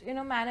least, you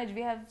know, manage.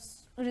 We have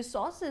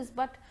resources,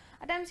 but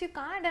at times you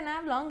can't, and I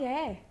have long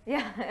hair.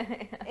 Yeah.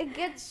 It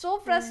gets so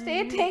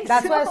frustrating.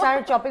 That's why I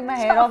started chopping my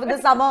hair off in the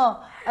summer.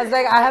 I was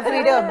like, I have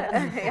freedom.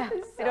 Yeah.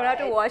 You don't have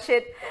to wash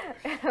it.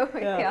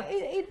 Yeah.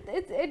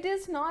 It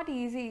is not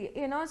easy,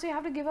 you know, so you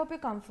have to give up your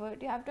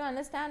comfort. You have to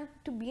understand,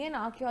 to be an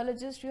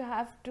archaeologist, you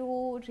have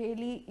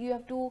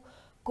to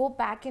go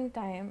back in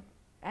time,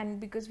 and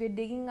because we're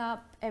digging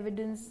up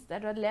evidence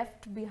that are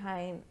left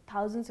behind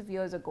thousands of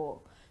years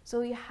ago.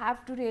 So you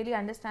have to really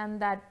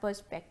understand that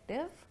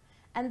perspective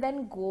and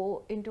then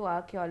go into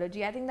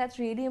archaeology. I think that's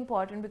really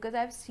important, because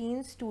I've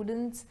seen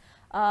students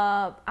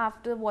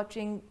after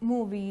watching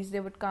movies, they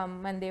would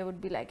come and they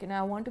would be like, you know,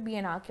 I want to be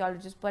an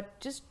archaeologist, but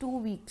just 2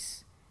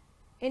 weeks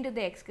into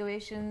the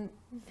excavation,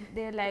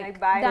 they're like,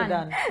 bye.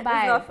 Done.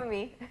 Bye. It's not for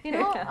me. You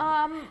know,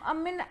 I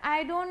mean,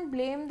 I don't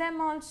blame them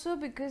also,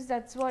 because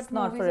that's what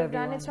not movies for have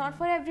done. everyone. It's not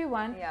for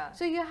everyone. Yeah.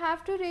 So you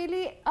have to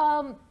really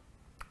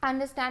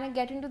understand and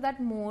get into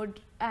that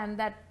mode and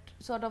that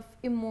sort of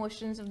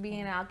emotions of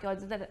being an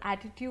archaeologist, that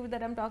attitude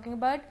that I'm talking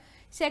about.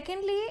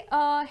 Secondly,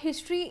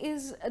 history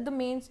is the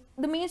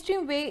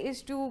mainstream way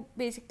is to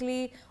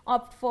basically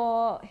opt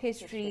for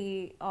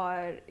history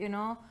or, you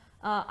know,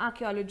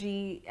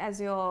 archaeology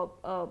as your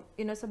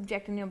you know,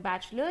 subject in your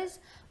bachelor's,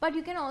 but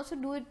you can also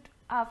do it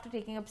after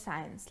taking up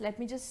science. Let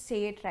me just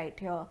say it right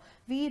here.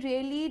 We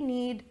really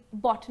need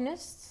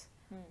botanists,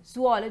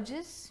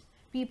 zoologists,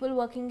 people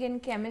working in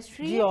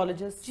chemistry,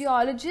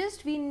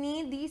 geologists. We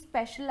need these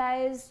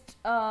specialized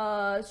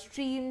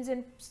streams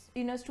and,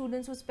 you know,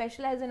 students who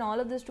specialize in all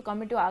of this to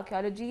come into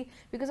archaeology,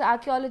 because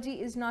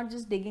archaeology is not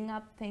just digging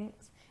up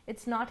things.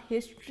 It's not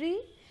history,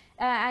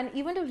 and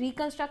even to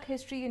reconstruct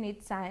history you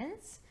need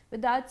science.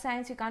 Without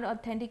science, you can't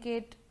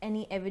authenticate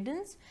any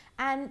evidence.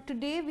 And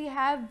today we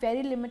have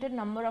very limited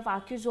number of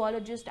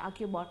archaeozoologists,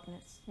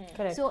 archaeobotanists.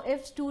 Correct. So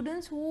if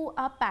students who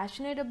are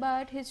passionate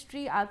about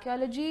history,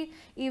 archaeology,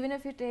 even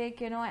if you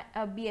take,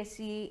 a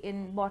BSc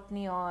in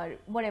botany or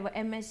whatever,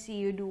 MSc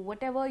you do,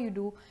 whatever you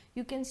do,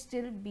 you can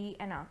still be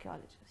an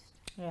archaeologist.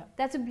 Yeah.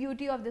 That's the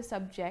beauty of the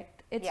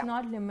subject. It's Yeah.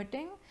 not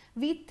limiting.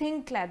 We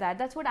think like that.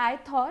 That's what I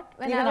thought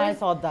when Even I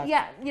thought that.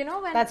 Yeah,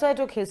 when That's why I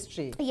took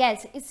history.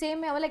 yes, it's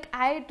same here. Like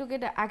I took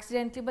it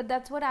accidentally, but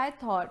that's what I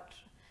thought.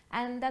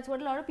 And that's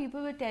what a lot of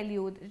people will tell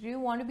you. Do you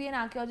want to be an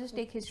archaeologist?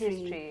 Take history.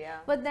 History, yeah.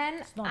 But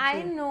then not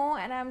I true. know,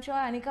 and I'm sure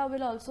Anika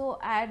will also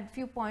add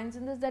few points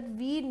in this, that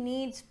we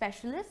need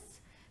specialists,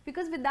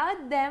 because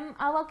without them,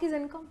 our work is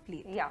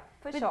incomplete. Yeah,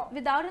 for sure.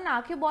 Without an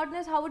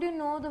archaeobotanist, how would you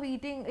know the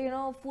eating,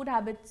 food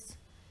habits?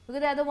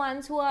 Because they're the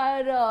ones who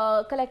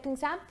are collecting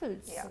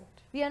samples. Yeah.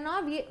 We are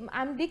not.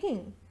 I'm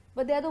digging.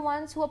 But they're the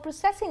ones who are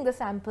processing the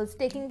samples,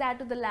 taking that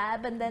to the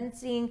lab and then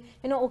seeing,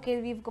 okay,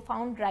 we've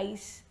found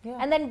rice. Yeah.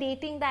 And then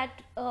dating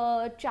that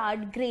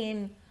charred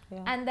grain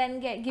Yeah. and then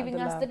giving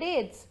the us the lab.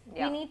 dates.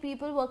 Yeah. We need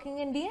people working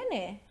in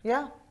DNA,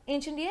 Yeah.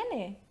 ancient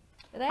DNA,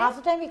 right? Half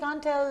the time we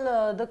can't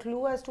tell the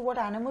clue as to what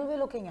animal we're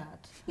looking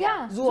at.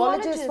 yeah,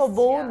 Zoologists for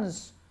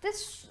bones.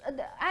 This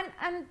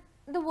and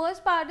the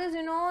worst part is,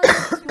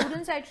 the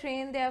students I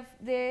train,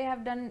 they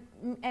have done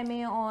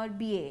MA or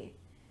BA,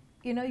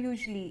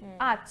 usually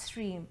art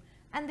stream,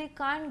 and they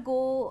can't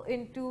go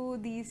into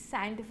these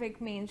scientific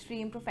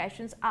mainstream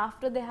professions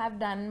after they have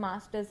done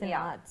masters in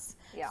Yeah. arts.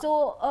 Yeah. So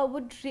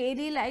would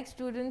really like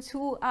students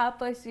who are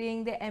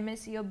pursuing the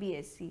MSc or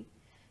BSc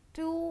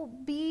to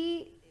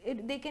be,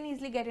 they can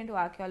easily get into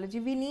archaeology.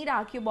 We need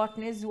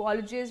archaeobotanists,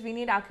 zoologists, we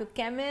need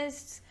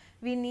archaeochemists,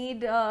 we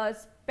need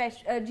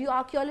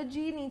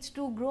geoarchaeology needs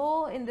to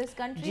grow in this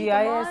country.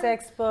 Come GIS on.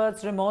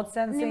 experts, remote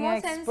sensing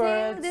Remote sensing,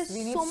 experts. there's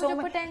we need so much of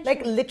much. potential.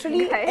 Like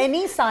literally Right.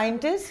 any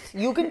scientist,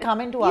 you can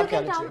come into You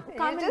can archaeology. come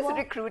You're and just work.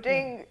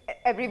 recruiting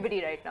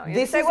everybody right now. This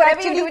It's like is whatever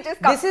actually you do,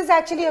 just come. this is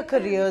actually a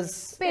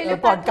careers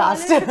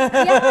podcast.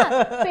 Paleopathology.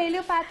 Yeah,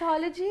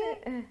 paleopathology.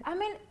 I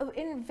mean,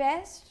 in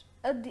West,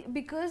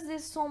 because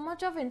there's so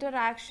much of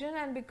interaction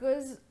and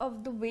because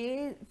of the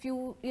way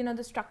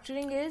the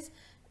structuring is,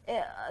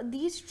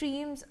 these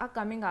streams are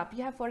coming up.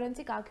 You have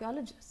forensic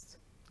archaeologists.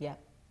 Yeah.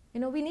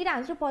 We need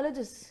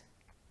anthropologists.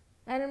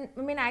 And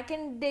I mean, I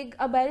can dig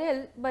a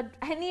burial, but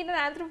I need an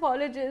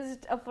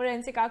anthropologist, a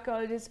forensic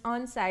archaeologist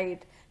on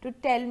site to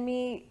tell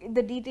me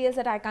the details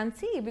that I can't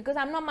see, because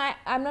I'm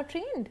not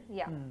trained.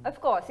 Yeah, of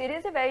course. It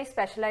is a very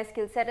specialized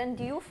skill set. And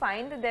do you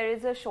find that there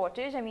is a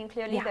shortage? I mean,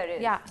 clearly Yeah, there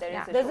is. yeah, There is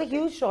yeah. a There's a shortage.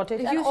 huge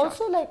shortage. A And huge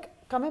also, like,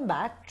 coming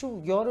back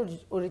to your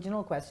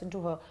original question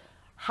to her,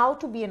 how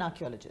to be an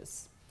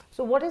archaeologist.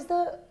 So what is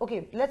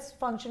okay, let's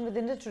function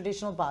within the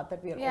traditional path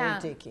that we are Yeah.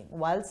 all taking.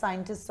 While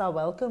scientists are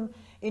welcome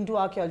into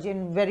archaeology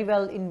and very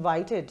well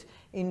invited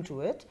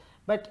into it,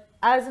 but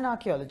as an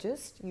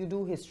archaeologist, you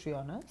do history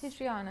honors.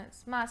 History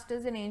honors,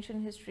 masters in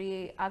ancient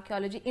history,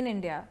 archaeology in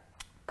India.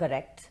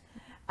 Correct.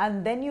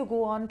 And then you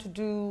go on to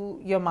do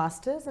your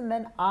masters, and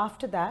then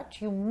after that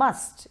you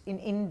must, in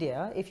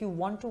India, if you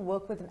want to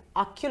work with an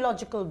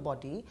archaeological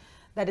body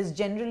that is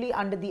generally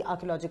under the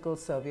Archaeological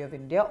Survey of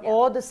India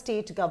or the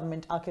state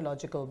government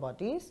archaeological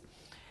bodies,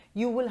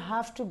 you will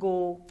have to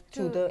go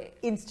to the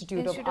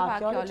Institute of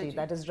Archaeology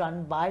that is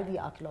run by the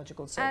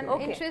Archaeological Survey And of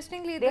India.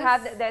 interestingly, They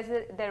have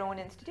their own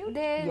institute?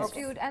 Their Yes.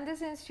 institute, and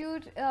this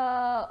institute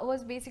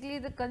was basically,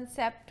 the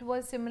concept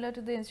was similar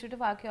to the Institute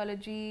of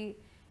Archaeology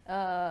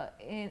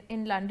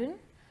in London.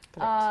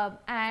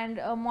 And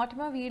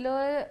Mortimer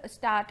Wheeler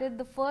started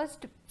the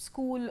first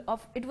school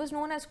of, it was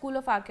known as School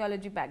of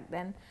Archaeology back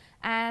then,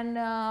 and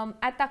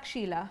at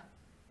Takshila,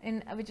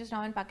 which is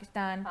now in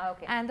Pakistan.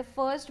 Okay. And the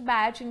first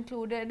batch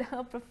included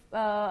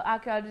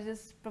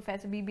archaeologist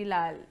Professor B.B.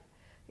 Lal,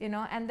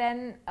 and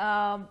then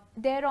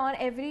thereon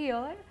every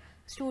year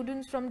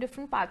students from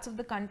different parts of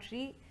the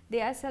country,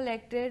 they are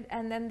selected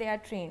and then they are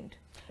trained.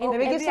 Let me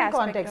give every some aspect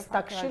context. of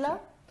archaeology. Takshila.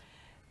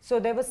 So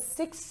there were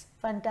 6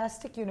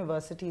 fantastic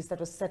universities that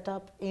were set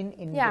up in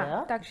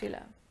India. Yeah,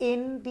 Takshila.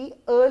 In the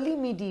early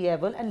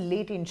medieval and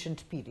late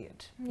ancient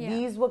period. Yeah.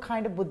 These were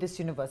kind of Buddhist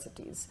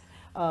universities.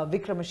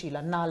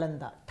 Vikramashila,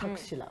 Nalanda,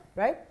 Takshila,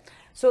 right?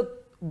 So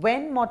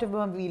when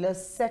Mortimer Wheeler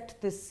set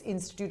this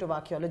Institute of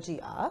Archaeology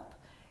up,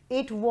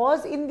 it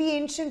was in the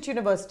ancient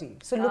university.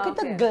 So look at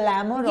the Okay.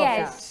 glamour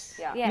Yes. of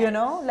it. Yeah. Yes. You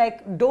know,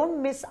 like,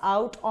 don't miss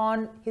out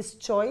on his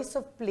choice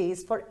of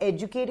place for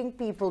educating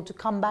people to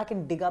come back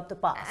and dig up the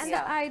past. And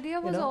Yeah. the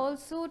idea was know?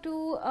 also to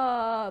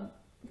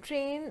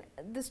train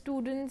the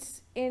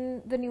students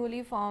in the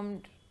newly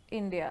formed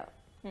India.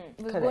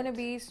 It was going to Correct.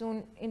 be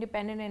soon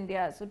independent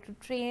India. So to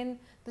train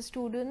the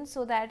students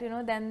so that,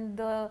 then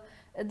the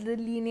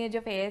lineage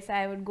of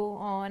ASI would go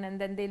on,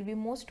 and then there'll be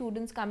more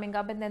students coming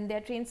up, and then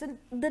they're trained. So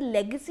the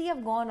legacy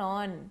have gone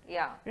on.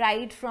 Yeah.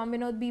 Right from,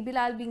 B.B.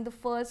 Lal being the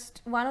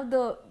first,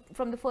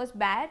 from the first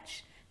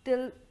batch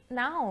till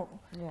now.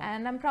 Yeah.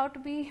 And I'm proud to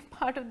be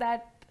part of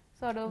that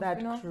sort of,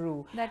 That's you know.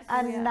 true. That's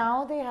And yeah.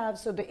 now they have,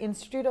 so the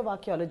Institute of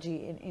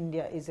Archaeology in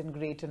India is in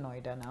Greater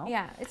Noida now.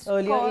 Yeah, it's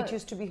Earlier called it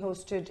used to be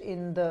hosted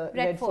in the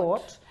Red Red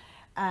Fort. Fort.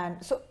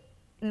 And so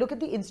look at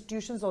the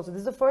institutions also. This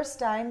is the first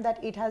time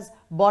that it has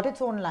bought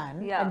its own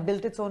land Yeah. and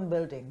built its own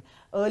building.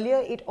 Earlier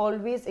it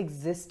always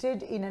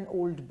existed in an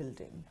old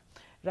building,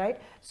 right?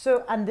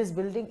 So, and this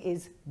building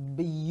is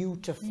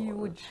beautiful.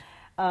 Huge.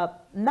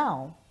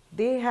 Now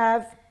they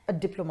have a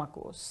diploma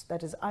course,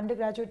 that is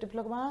undergraduate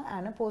diploma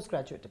and a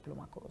postgraduate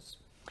diploma course,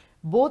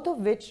 both of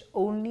which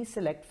only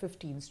select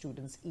 15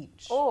 students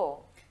each.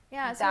 Oh,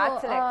 Yeah, that's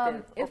so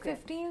selective. if Okay.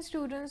 15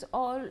 students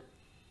all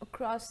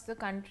across the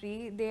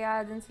country, they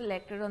are then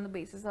selected on the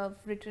basis of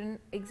written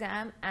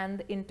exam and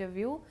the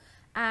interview,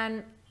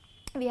 and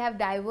we have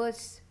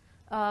diverse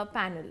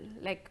panel,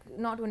 like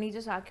not only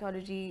just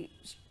archaeology,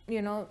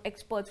 you know,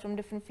 experts from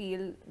different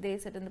field, they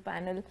sit in the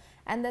panel,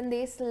 and then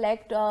they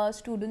select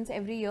students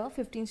every year,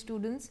 15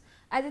 students.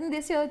 I think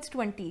this year it's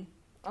 20.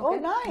 Oh,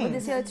 But nice.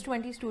 this year it's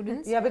 20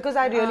 students. Yeah, because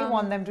I really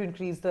want them to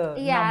increase the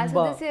Yeah, number.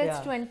 so this year it's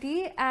Yeah.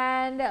 20,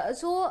 and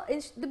so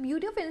the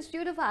beauty of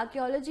Institute of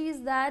Archaeology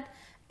is that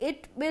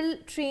it will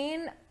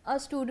train a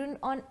student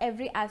on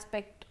every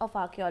aspect of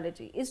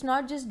archaeology. It's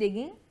not just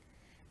digging,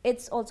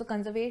 it's also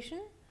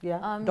conservation,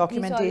 Yeah,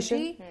 documentation.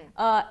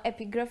 museology,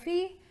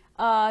 epigraphy,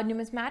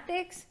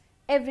 numismatics,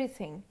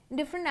 everything,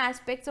 different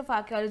aspects of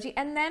archaeology.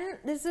 And then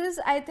this is,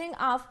 I think,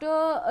 after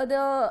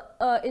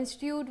the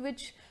institute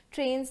which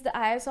trains the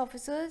IS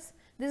officers,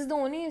 this is the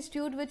only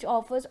institute which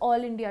offers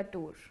all India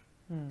tour.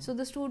 So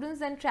the students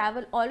then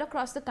travel all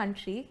across the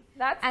country.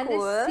 That's and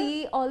cool. they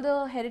see all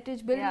the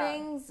heritage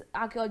buildings,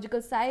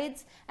 archaeological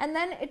sites, and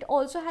then it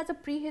also has a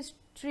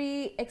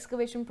prehistory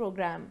excavation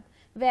program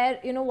where,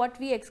 you know, what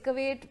we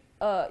excavate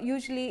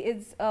usually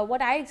is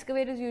what I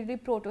excavate is usually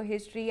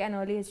proto-history and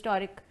early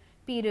historic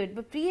period,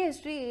 but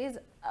prehistory is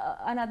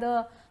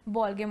another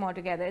ball game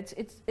altogether.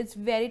 It's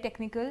very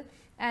technical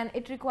and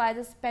it requires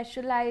a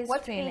specialized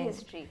What's training.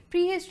 prehistory?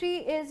 Prehistory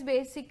is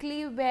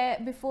basically where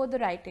before the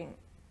writing.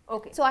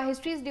 Okay. So our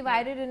history is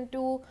divided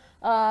into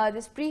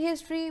this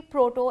prehistory,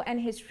 proto, and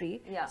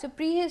history. Yeah. So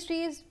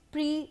prehistory is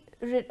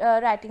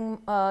writing,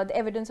 the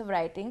evidence of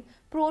writing.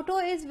 Proto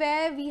is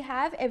where we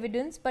have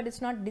evidence, but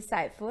it's not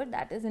deciphered.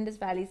 That is Indus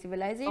Valley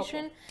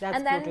civilization. Okay. That's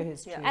and then,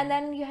 proto-history. And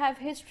then you have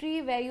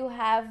history, where you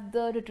have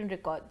the written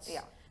records.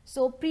 Yeah.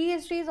 So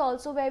prehistory is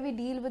also where we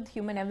deal with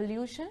human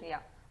evolution. Yeah.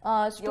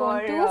 Stone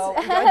Your,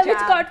 tools, your which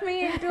jam. got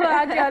me into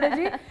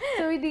archaeology.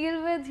 So we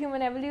deal with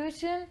human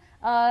evolution,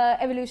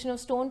 evolution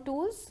of stone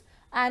tools,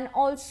 and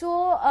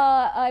also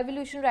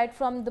evolution right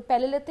from the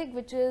Paleolithic,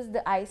 which is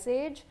the Ice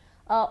Age,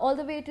 all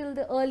the way till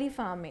the early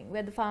farming,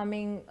 where the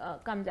farming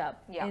comes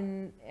up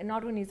in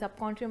not only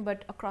subcontinent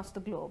but across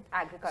the globe.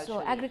 Agriculture.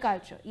 So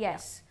agriculture,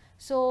 yes.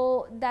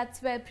 So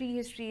that's where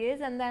prehistory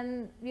is, and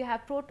then you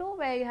have proto,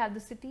 where you have the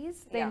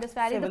cities, the Indus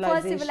Valley, the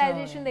first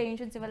civilization, the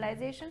ancient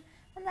civilization,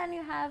 and then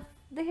you have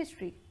the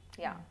history.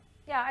 Yeah.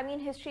 Yeah, I mean,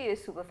 history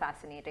is super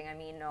fascinating. I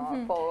mean,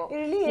 for It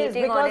really is,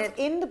 hitting on because it-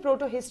 in the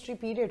proto-history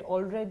period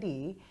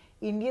already,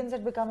 Indians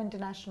had become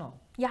international.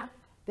 Yeah.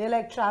 They're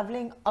like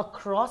traveling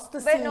across the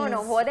But seas.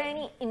 no, were there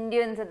any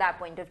Indians at that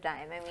point of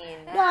time? I mean,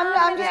 No,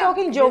 I'm just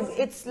talking,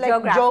 it's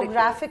like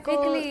geographical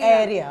Physically,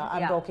 area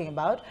I'm Yeah. talking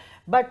about.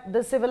 But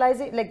the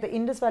civilization, like the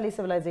Indus Valley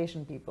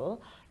civilization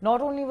people,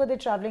 not only were they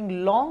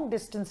traveling long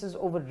distances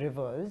over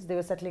rivers, they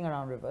were settling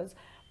around rivers,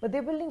 but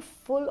they're building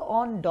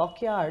full-on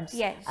dockyards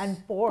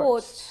and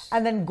ports,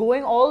 and then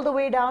going all the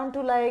way down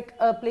to like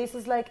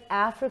places like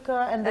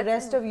Africa and the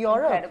rest of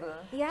Europe. incredible.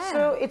 Yeah.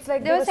 So it's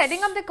like they were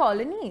setting up the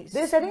colonies.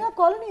 They're setting up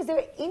colonies. They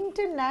were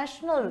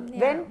international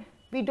when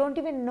we don't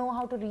even know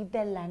how to read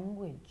their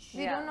language.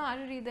 We don't know how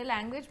to read the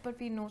language, but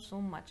we know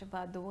so much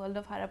about the world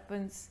of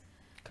Harappans.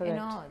 Correct. You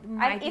know, And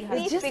mighty if we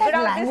It's just figure that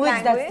out this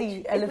language that's language, the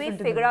if we elephant in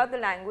the figure room. out the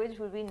language,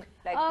 will we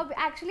like?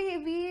 actually,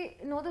 we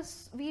know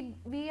this.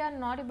 We are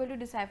not able to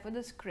decipher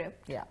the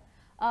script. Yeah.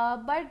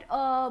 But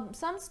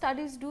some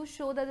studies do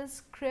show that the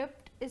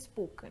script is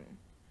spoken.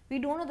 We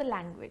don't know the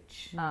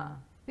language.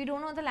 We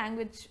don't know the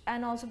language,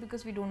 and also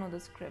because we don't know the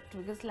script.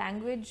 Because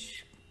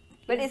language.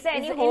 But is there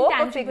any an hope of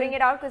intangible- figuring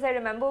it out? Because I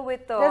remember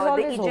with the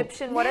always hope.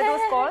 Egyptian, what are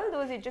those called?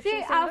 Those Egyptian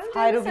See, symbols? after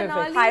Hieroglyphics.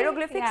 Sonali-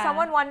 Hieroglyphics. yeah.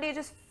 Someone one day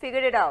just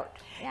figured it out.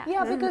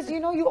 Yeah, because you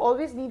know, you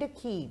always need a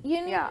key.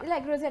 You need Yeah.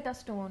 like Rosetta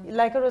Stone.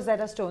 Like a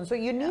Rosetta Stone. So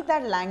you need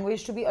that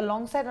language to be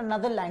alongside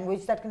another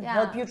language that can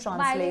help you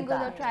translate bilingual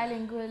that. or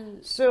trilingual.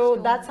 So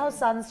that's how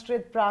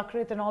Sanskrit,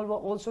 Prakrit and all were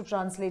also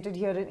translated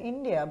here in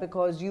India,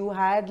 because you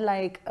had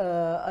like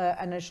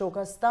an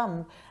Ashoka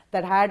Stamp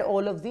that had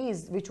all of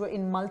these, which were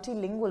in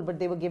multilingual, but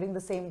they were giving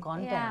the same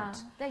content. Yeah,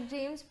 like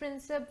James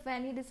Prinsep,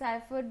 when he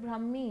deciphered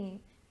Brahmi,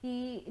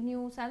 he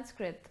knew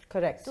Sanskrit.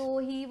 Correct. So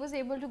he was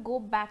able to go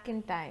back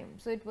in time.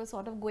 So it was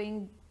sort of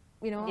going,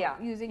 you know,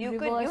 using you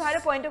reverse. you had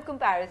a point of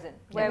comparison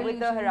where with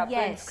the evolution.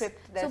 Harappan script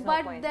there's so, no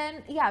but point.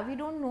 then we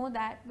don't know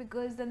that,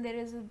 because then there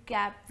is a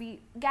gap.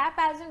 Gap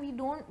as in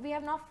we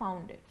have not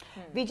found it.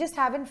 We just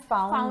haven't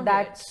found, Found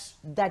that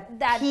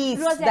That piece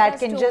Rosetta that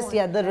can just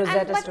Stone. the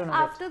Rosetta but Stone of it.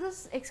 after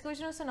this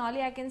excursion of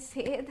Sonali, I can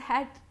say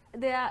that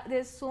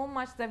there's so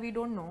much that we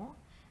don't know,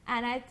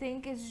 and I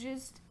think it's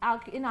just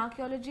in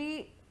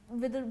archaeology,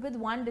 with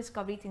one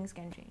discovery, things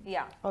can change.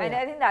 Yeah, Oh, and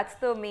yeah. I think that's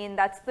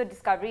the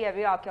discovery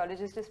every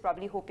archaeologist is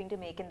probably hoping to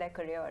make in their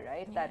career,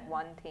 right? That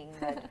one thing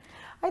that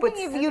I think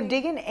if you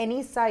dig in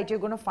any site, you're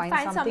going to find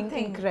something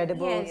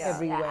incredible Yes,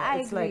 everywhere. I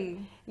it's agree. like,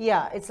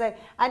 yeah, it's like,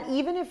 and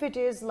even if it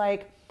is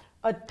like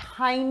a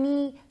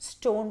tiny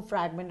stone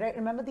fragment, right?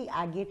 Remember the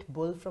agate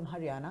bull from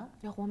Haryana?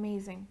 Oh,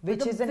 amazing.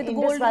 Which is an with the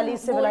Indus Valley golden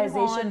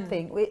civilization horn.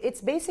 thing.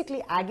 It's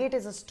basically, agate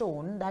is a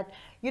stone that,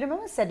 you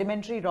remember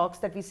sedimentary rocks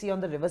that we see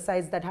on the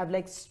riversides that have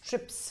like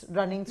strips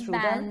running through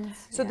them?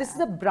 Bands, So this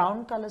is a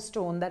brown color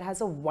stone that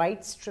has a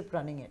white strip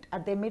running it,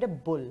 and they made a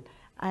bull.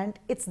 And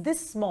it's this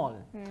small,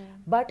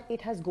 but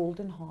it has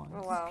golden horns.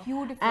 Oh, wow.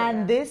 Beautiful.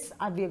 And this,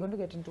 we are going to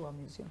get into our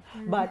museum,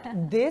 but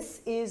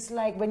this is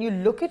like, when you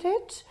look at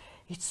it,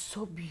 it's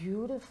so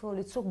beautiful,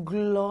 it's so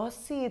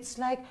glossy, it's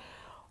like,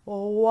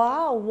 oh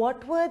wow,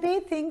 what were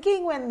they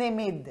thinking when they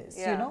made this,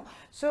 you Yeah. know?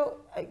 So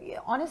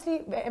honestly,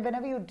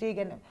 whenever you dig,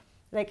 and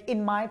like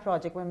in my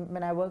project,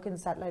 when I work in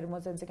satellite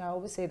remote sensing, I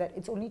always say that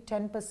it's only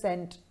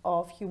 10%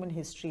 of human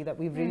history that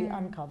we've really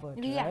uncovered,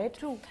 Yeah, right?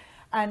 true.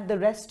 And the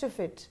rest of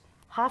it,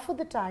 half of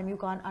the time you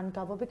can't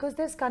uncover because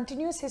there's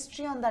continuous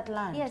history on that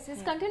land. Yes,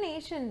 it's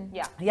continuation.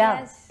 Yeah.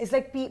 Yeah, Yes. it's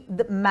like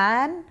the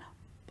man,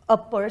 a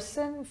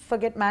person,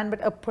 forget man, but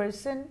a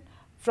person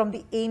from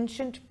the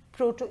ancient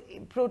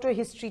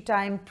proto-history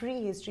time,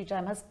 prehistory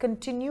time, has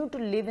continued to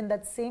live in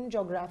that same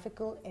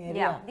geographical area.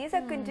 Yeah, these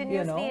are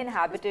continuously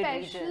inhabited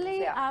Especially regions.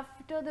 Yeah.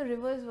 after the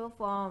rivers were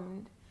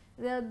formed,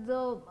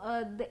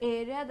 the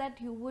area that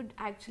you would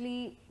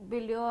actually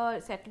build your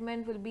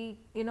settlement will be,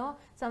 you know,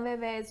 somewhere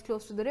where it's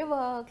close to the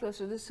river, close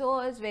to the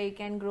source, where you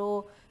can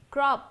grow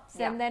crops,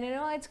 Yeah. and then, you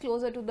know, it's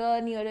closer to the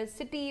nearest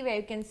city where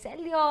you can sell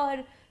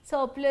your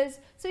surplus.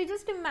 So you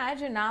just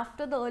imagine,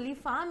 after the early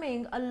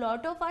farming, a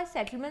lot of our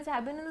settlements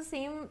have been in the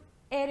same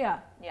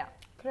area, Yeah.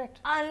 Correct.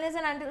 unless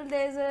and until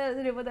there's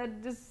a river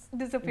that just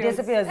disappears.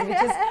 Disappears,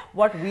 which is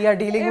what we are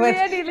dealing We with.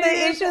 are dealing The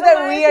with. issue Oh that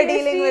my we are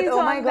dealing with. PhD is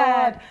Oh my on God.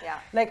 that. Yeah.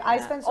 Like I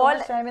spent so All-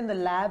 much time in the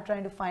lab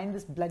trying to find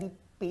this bloody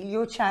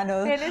paleo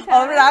channel Paleo of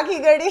channel.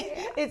 Rakhi Gadi.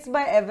 It's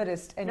my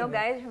Everest. Anyway. No,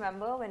 guys,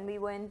 remember when we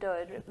went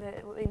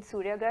in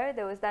Suryagarh,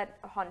 there was that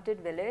haunted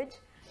village,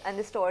 and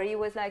the story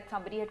was like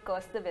somebody had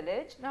cursed the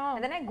village. No.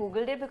 And then I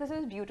googled it because it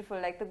was beautiful.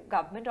 Like the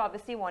government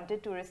obviously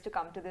wanted tourists to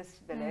come to this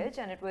village,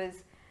 and it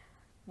was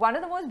one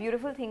of the most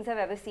beautiful things I've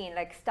ever seen.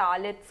 Like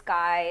starlit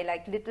sky,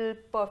 like little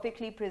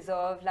perfectly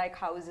preserved like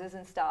houses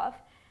and stuff.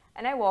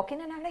 And I walk in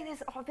and I'm like,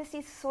 this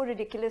obviously so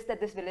ridiculous that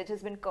this village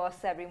has been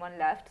cursed, so everyone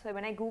left. So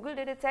when I googled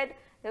it, it said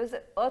there was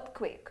an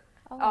earthquake.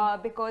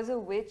 Because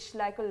of which,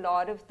 like, a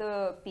lot of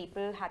the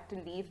people had to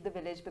leave the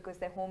village because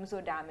their homes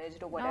were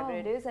damaged or whatever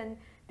it is, and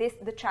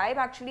the tribe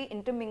actually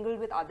intermingled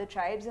with other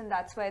tribes, and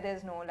that's why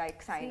there's no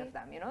like sign of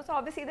them, you know. So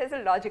obviously there's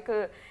a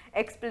logical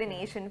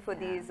explanation for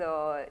these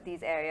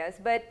areas.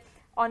 But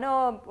on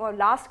a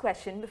last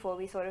question before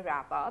we sort of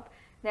wrap up,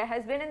 there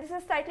has been, and this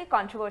is a slightly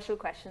controversial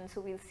question,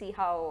 so we'll see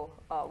how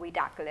we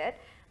tackle it.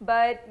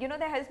 But you know,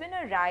 there has been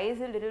a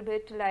rise a little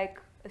bit to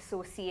like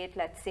associate,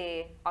 let's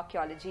say,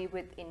 archaeology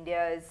with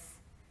India's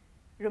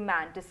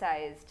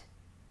romanticized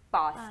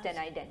past and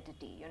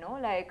identity, you know,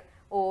 like,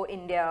 oh,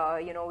 India,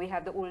 you know, we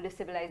have the oldest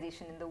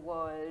civilization in the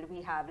world,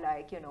 we have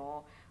like, you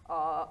know,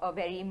 a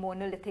very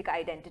monolithic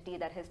identity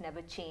that has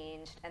never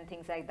changed and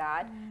things like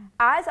that.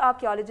 As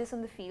archaeologists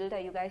in the field, are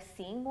you guys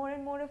seeing more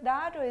and more of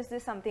that, or is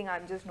this something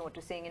I'm just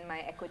noticing in my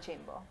echo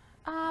chamber?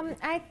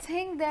 I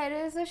think there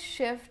is a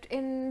shift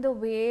in the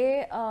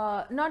way,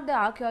 not the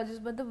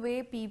archaeologists, but the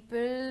way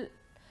people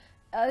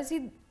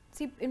see,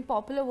 in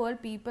popular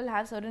world, people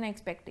have certain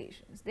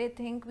expectations. They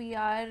think we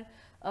are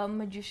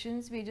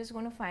magicians. We're just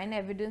going to find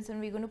evidence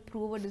and we're going to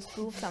prove or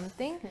disprove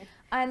something,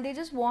 and they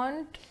just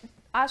want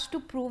us to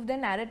prove their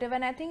narrative.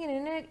 And I think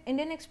in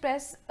Indian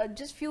Express,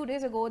 just few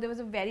days ago, there was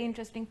a very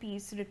interesting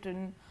piece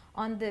written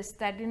on this,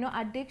 that, you know,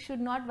 Addik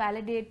should not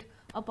validate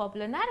a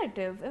popular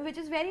narrative, which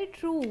is very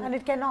true. And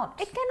it cannot.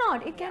 It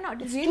cannot. It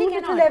cannot. It's It really too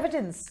cannot. little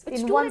evidence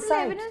It's in too one little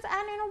side. evidence,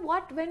 and you know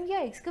what? When we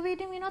are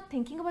excavating, we're not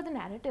thinking about the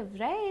narrative,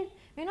 right?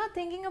 We're not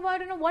thinking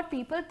about, you know, what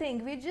people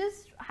think. We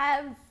just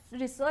have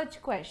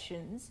research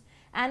questions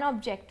and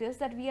objectives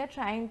that we are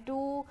trying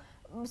to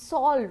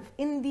solve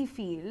in the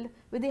field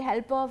with the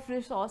help of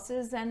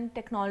resources and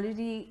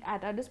technology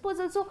at our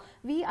disposal. So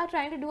we are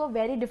trying to do a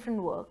very different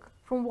work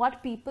from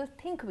what people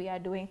think we are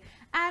doing.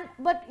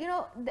 But you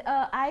know,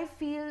 I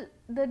feel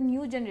the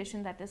new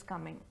generation that is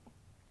coming,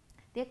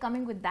 they're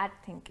coming with that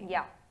thinking.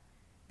 Yeah.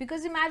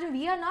 Because imagine,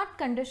 we are not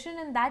conditioned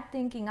in that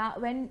thinking.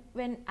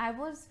 When I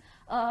was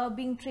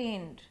being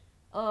trained,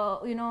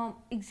 you know,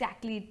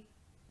 exactly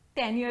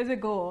 10 years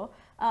ago,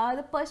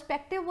 the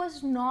perspective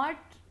was not,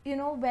 you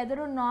know, whether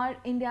or not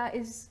India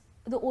is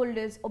the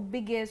oldest or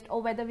biggest,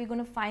 or whether we're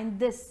going to find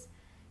this.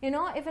 You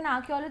know, if an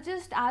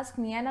archaeologist asks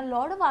me, and a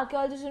lot of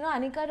archaeologists, you know,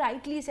 Anika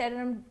rightly said,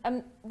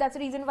 and that's the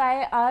reason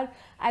why our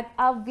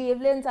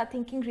wavelengths, our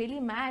thinking really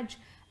match.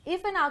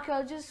 If an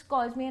archaeologist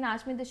calls me and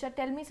asks me, Disha,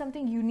 tell me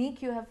something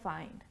unique you have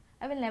found,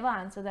 I will never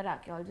answer that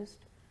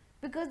archaeologist,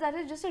 because that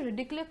is just a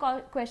ridiculous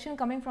question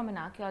coming from an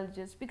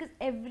archaeologist, because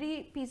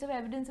every piece of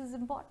evidence is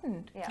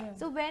important.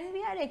 So when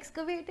we are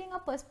excavating,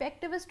 our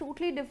perspective is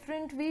totally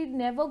different. We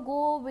never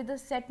go with a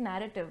set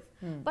narrative.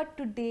 But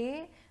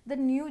today, the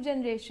new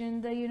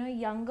generation, the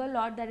younger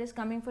lot that is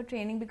coming for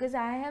training, because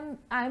I'm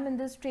in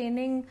this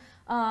training,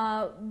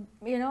 I've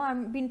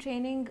been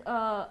training,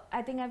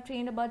 I think I've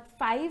trained about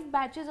 5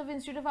 batches of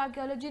Institute of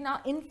Archaeology now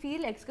in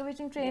field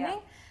excavation training.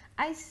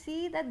 I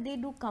see that they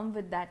do come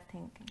with that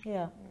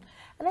thinking.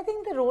 And I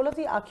think the role of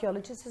the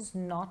archaeologist is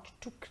not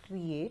to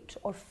create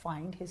or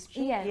find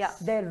history.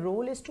 Their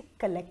role is to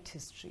collect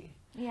history.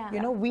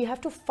 We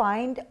have to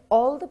find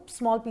all the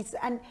small pieces,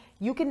 and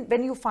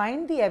when you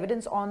find the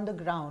evidence on the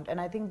ground,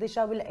 and I think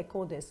Disha will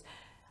echo this,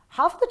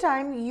 half the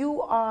time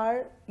you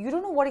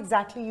don't know what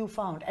exactly you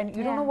found, and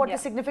you don't know what the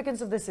significance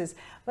of this is.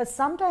 But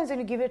sometimes when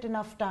you give it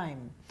enough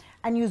time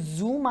and you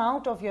zoom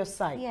out of your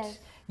sight,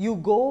 you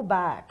go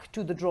back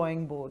to the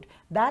drawing board,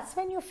 that's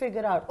when you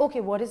figure out, okay,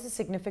 what is the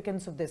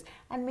significance of this?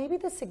 And maybe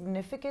the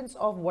significance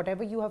of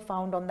whatever you have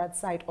found on that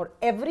site, or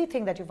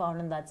everything that you found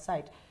on that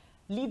site,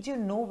 leads you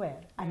nowhere,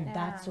 and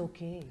that's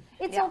okay.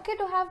 It's okay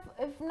to have,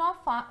 if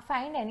not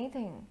find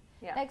anything.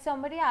 Like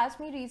somebody asked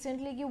me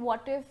recently,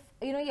 what if,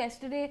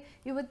 yesterday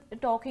you were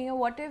talking,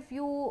 what if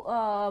you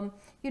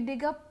you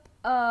dig up,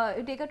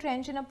 you take a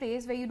trench in a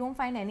place where you don't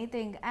find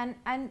anything, and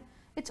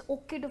it's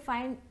okay to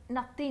find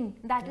nothing.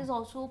 That is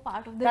also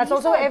part of the That's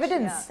research. also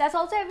evidence. That's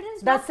also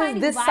evidence. That says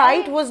this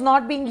site was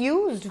not being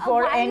used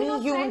for any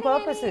human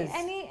purposes.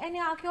 Any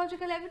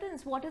archaeological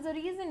evidence. What is the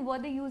reason? Were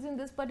they using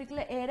this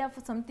particular area for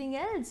something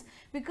else?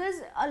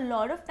 Because a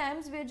lot of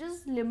times we're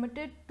just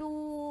limited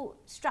to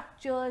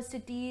structures,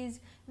 cities.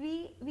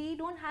 We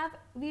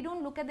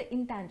don't look at the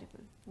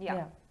intangible.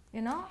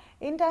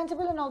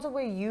 Intangible, and also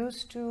we're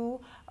used to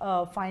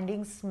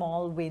finding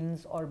small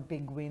wins or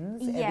big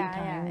wins every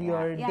time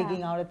you're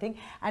digging out a thing,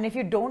 and if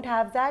you don't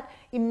have that,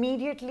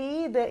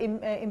 immediately the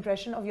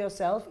impression of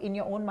yourself in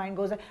your own mind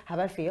goes, have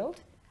I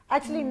failed?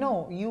 Actually,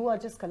 no, you are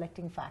just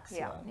collecting facts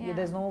here.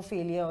 There's no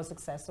failure or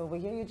success over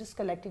here. You're just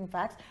collecting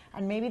facts,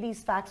 and maybe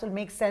these facts will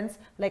make sense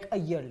like a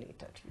year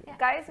later to you.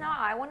 Guys, now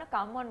I want to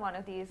come on one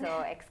of these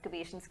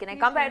excavations. Can I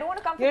come? But I don't want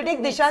to come. You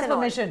take Disha's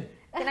permission.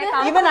 Can I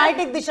come? Even I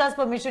take Disha's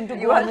permission to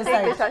go on the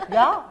site.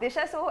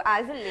 Disha, so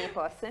as a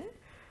layperson,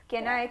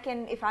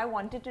 can if I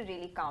wanted to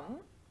really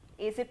come,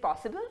 is it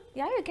possible?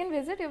 Yeah, you can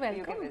visit. You're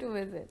welcome to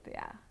visit.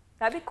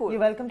 That'd be cool. You're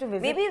welcome to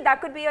visit. Maybe that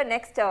could be your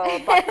next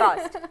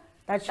podcast.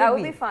 That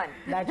would be fun.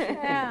 That should be.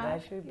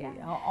 That should be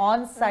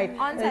on site.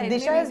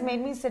 Disha has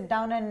made me sit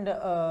down and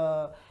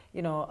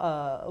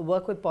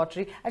work with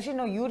pottery. Actually,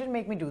 no, you didn't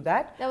make me do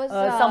that. That was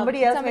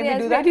somebody else made me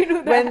do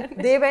that. When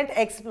they went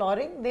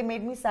exploring, they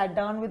made me sit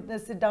down with the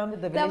village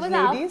ladies. That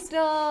was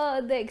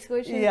after the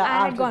excursion.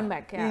 I had gone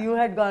back. You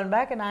had gone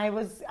back, and I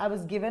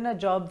was given a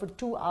job for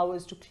 2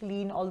 hours to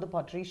clean all the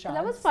pottery shards.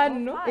 That was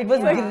fun, no? It was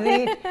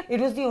great. It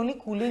was the only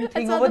cooling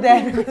thing over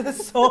there because it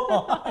was so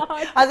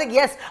hot. I was like,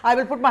 yes, I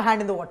will put my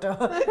hand in the water.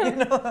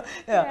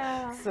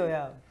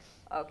 So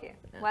Okay,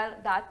 well,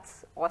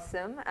 that's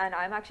awesome, and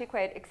I'm actually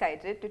quite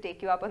excited to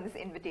take you up on this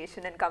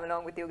invitation and come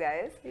along with you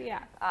guys.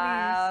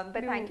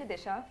 But thank you,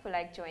 Disha, for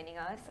joining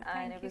us,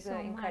 and it was so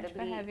incredibly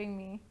much for having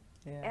me.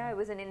 It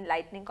was an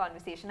enlightening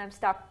conversation. I'm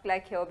stuck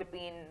here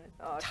between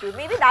two.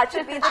 Maybe that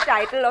should be the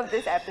title of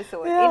this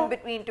episode. In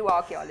between two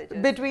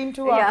archaeologists. Between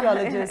two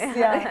archaeologists.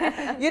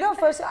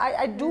 First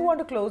I do want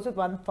to close with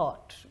one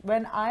thought.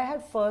 When I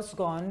had first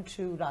gone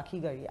to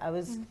Rakhi Gari, I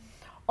was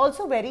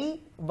also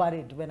very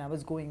worried when I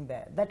was going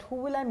there, that who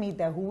will I meet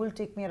there, who will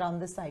take me around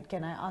the site,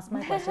 can I ask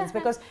my questions,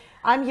 because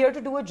I'm here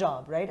to do a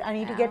job, right? I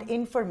need to get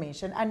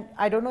information, and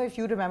I don't know if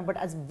you remember, but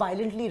I was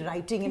violently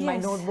writing in my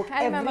notebook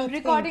everything.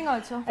 Recording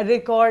also.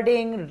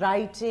 Recording,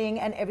 writing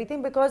and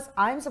everything, because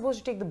I'm supposed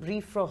to take the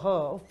brief for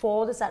her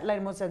for the satellite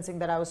remote sensing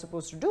that I was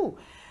supposed to do.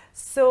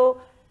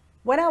 So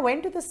when I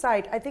went to the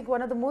site, I think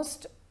one of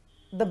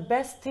the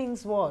best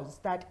things was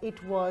that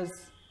it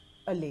was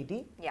a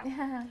lady.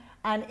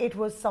 And it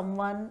was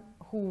someone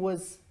who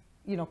was,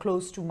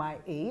 close to my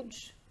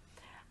age,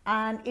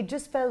 and it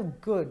just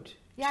felt good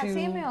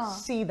to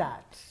see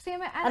that. Same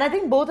here. And I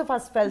think both of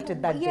us felt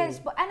it that day. Yes,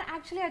 and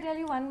actually, I'll tell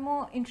you one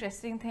more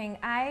interesting thing.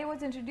 I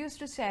was introduced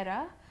to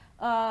Sarah.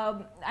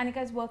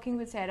 Anika is working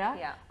with Sarah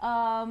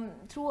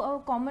through a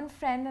common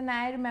friend, and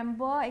I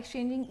remember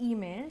exchanging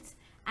emails.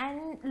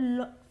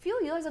 And few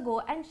years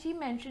ago, and she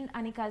mentioned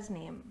Anika's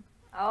name.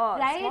 Oh,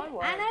 right? Small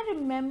world. And I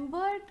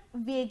remembered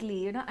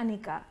vaguely,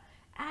 Anika.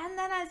 And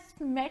then I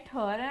met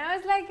her, and I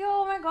was like,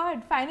 oh my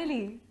God,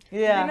 finally.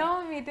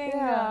 Meeting.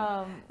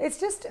 It's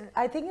just,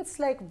 I think it's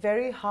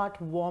very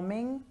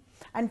heartwarming,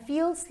 and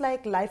feels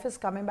like life is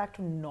coming back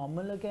to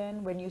normal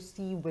again when you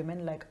see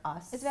women like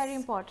us. It's very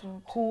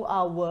important. Who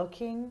are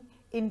working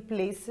in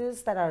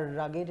places that are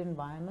rugged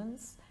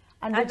environments.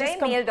 And very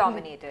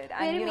male-dominated.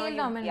 Very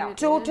male-dominated.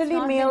 Totally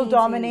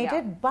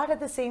male-dominated, but at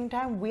the same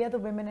time, we are the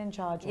women in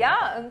charge.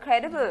 Yeah,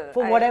 incredible.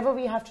 For whatever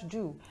we have to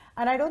do.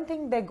 And I don't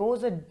think there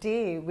goes a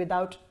day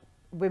without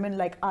women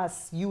like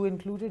us, you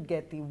included,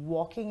 Getty,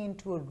 walking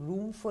into a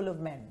room full of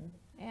men,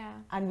 Yeah.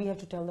 and we have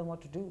to tell them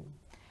what to do.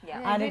 Yeah.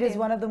 Yeah. And it is Really.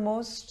 one of the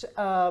most,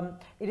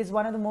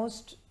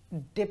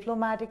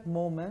 diplomatic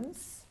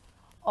moments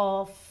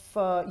of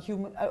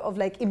of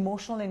like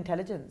emotional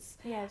intelligence.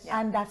 Yes.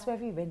 And that's where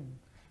we win.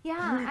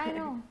 Yeah, I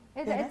know.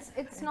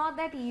 It's not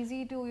that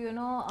easy to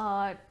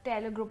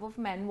tell a group of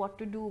men what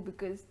to do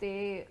because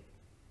they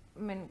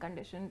men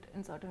conditioned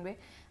in certain way.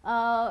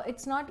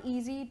 It's not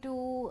easy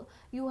to.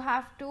 You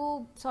have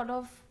to sort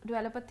of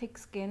develop a thick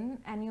skin,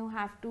 and you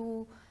have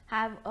to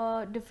have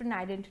a different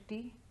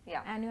identity.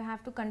 Yeah. And you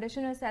have to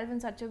condition yourself in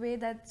such a way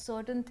that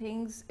certain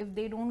things, if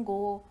they don't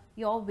go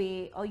your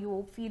way, or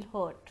you feel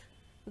hurt,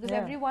 because Yeah.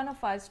 every one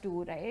of us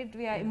do, right?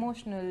 We are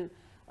emotional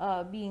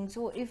beings.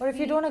 So if Or if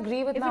you don't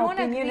agree with if my you don't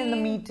opinion in the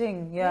agree- meeting,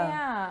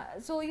 yeah.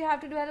 So you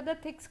have to develop the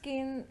thick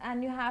skin,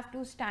 and you have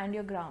to stand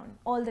your ground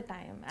all the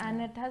time.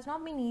 And it has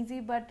not been easy,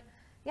 but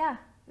yeah,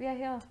 we are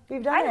here.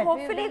 We've done And it.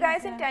 hopefully, We've-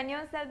 guys, in yeah. 10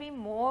 years, there'll be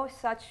more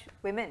such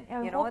women.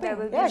 Yeah, You know, there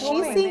will hoping. be Yeah, We're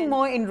she's hoping. seeing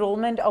more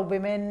enrollment of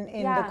women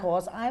in the Yeah.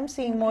 course. I'm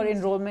seeing more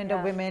enrollment of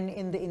Yeah. women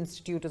in the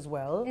institute as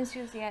well.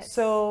 Institutes, yes.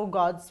 So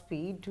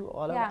Godspeed to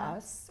all Yeah. of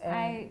us. I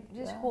And,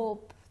 just yeah.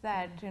 hope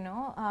that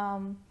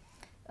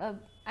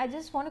I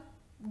just want to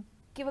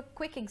give a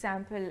quick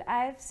example.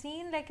 I've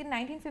seen, like, in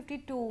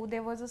 1952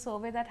 there was a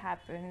survey that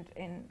happened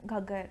in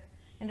Ghaggar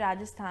in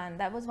Rajasthan.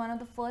 That was one of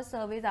the first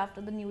surveys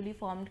after the newly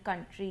formed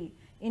country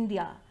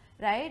India,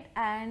 right?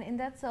 And in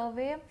that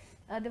survey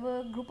there were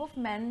a group of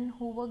men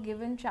who were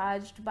given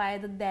charged by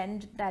the then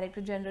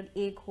Director General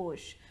A.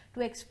 Ghosh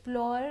to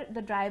explore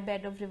the dry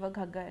bed of river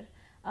Ghaggar.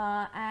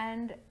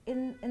 And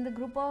in the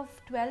group of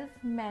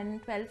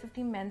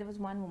 15 men, there was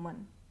one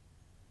woman,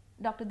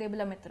 Dr.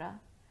 Debala Mitra.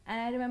 And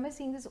I remember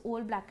seeing these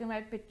old black and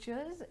white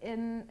pictures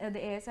in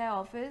the ASI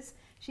office.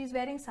 She's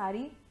wearing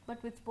sari,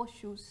 but with post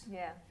shoes,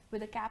 Yeah.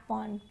 with a cap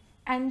on.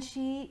 And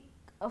she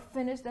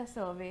finished the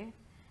survey,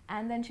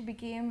 and then she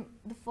became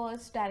the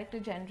first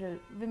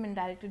women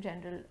Director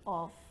General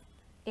of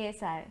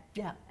ASI.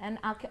 Yeah. And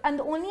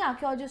the only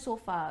archaeologist so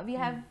far. We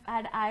have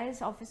had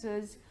IS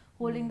officers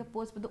holding the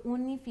post, but the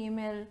only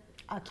female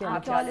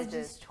Archaeologist.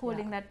 archaeologist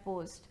holding that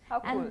post. How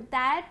cool. And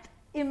that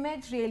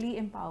image really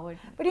empowered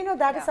me. But you know,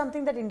 that is Yeah.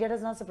 something that India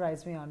does not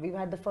surprise me on. We've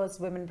had the first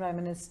women prime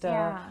minister,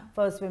 Yeah.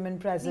 first women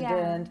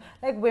president.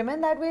 Like,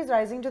 women that way is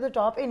rising to the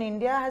top in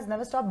India has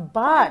never stopped.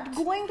 But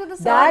Going to the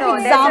that No,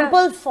 there's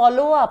example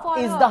follow-up is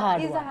Follow-up the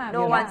hard is the one. hard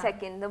No, Yeah. one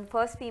second. The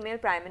first female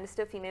prime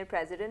minister, female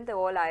president, they're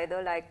all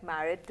either like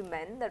married to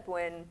men that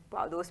were in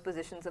those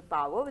positions of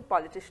power. With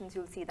politicians,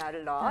 you'll see that a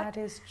lot. That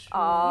is true.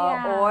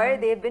 Yeah. Or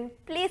they've been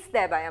placed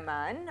there by a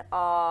man,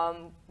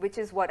 which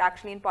is what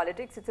actually in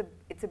politics,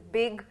 it's a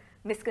big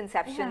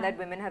misconception Yeah. that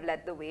women have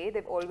led the way.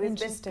 They've always been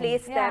Interesting.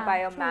 placed there Yeah, by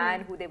a true.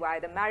 man who they were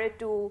either married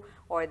to,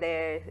 or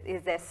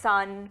is their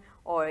son,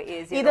 or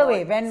is Either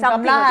way, when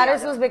something Kamala or the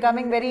Harris other. was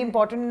becoming very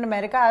important in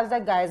America, I was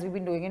like, guys, we've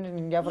been doing it in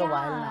India for a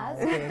while Yeah, now.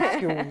 so-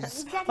 Okay,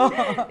 excuse.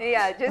 Exactly.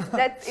 Yeah, just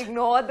let's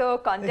ignore the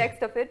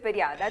context of it. But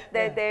yeah,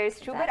 there's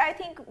true. But I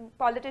think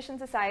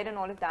politicians aside and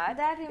all of that,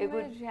 That it image,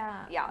 would,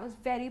 yeah, was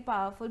very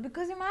powerful.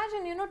 Because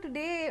imagine,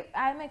 today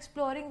I'm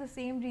exploring the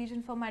same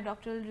region for my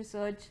doctoral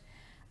research.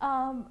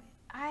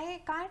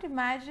 I can't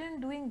imagine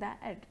doing that.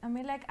 I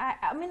mean, like,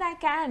 I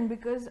can,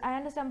 because I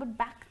understand, but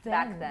back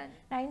then,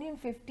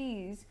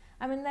 1950s,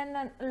 I mean,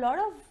 then a lot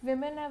of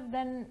women have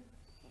then,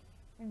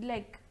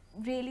 like,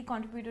 really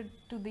contributed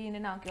to the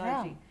Indian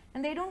archaeology. Yeah.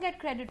 And they don't get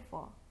credit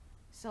for.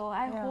 So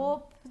I Yeah.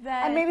 hope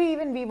that... And maybe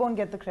even we won't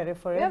get the credit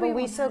for it, Yeah, but we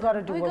won't. still got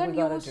to do what we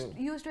got to used,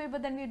 do. used to it,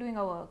 but then we're doing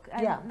our work.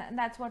 And Yeah.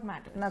 that's what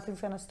matters.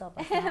 Nothing's going to stop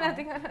us now.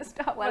 Nothing gonna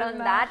stop well, us on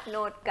now. that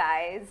note,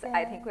 guys,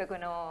 I Yeah. think we're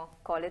going to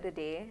call it a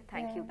day.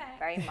 Thank you Thanks.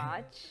 very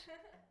much.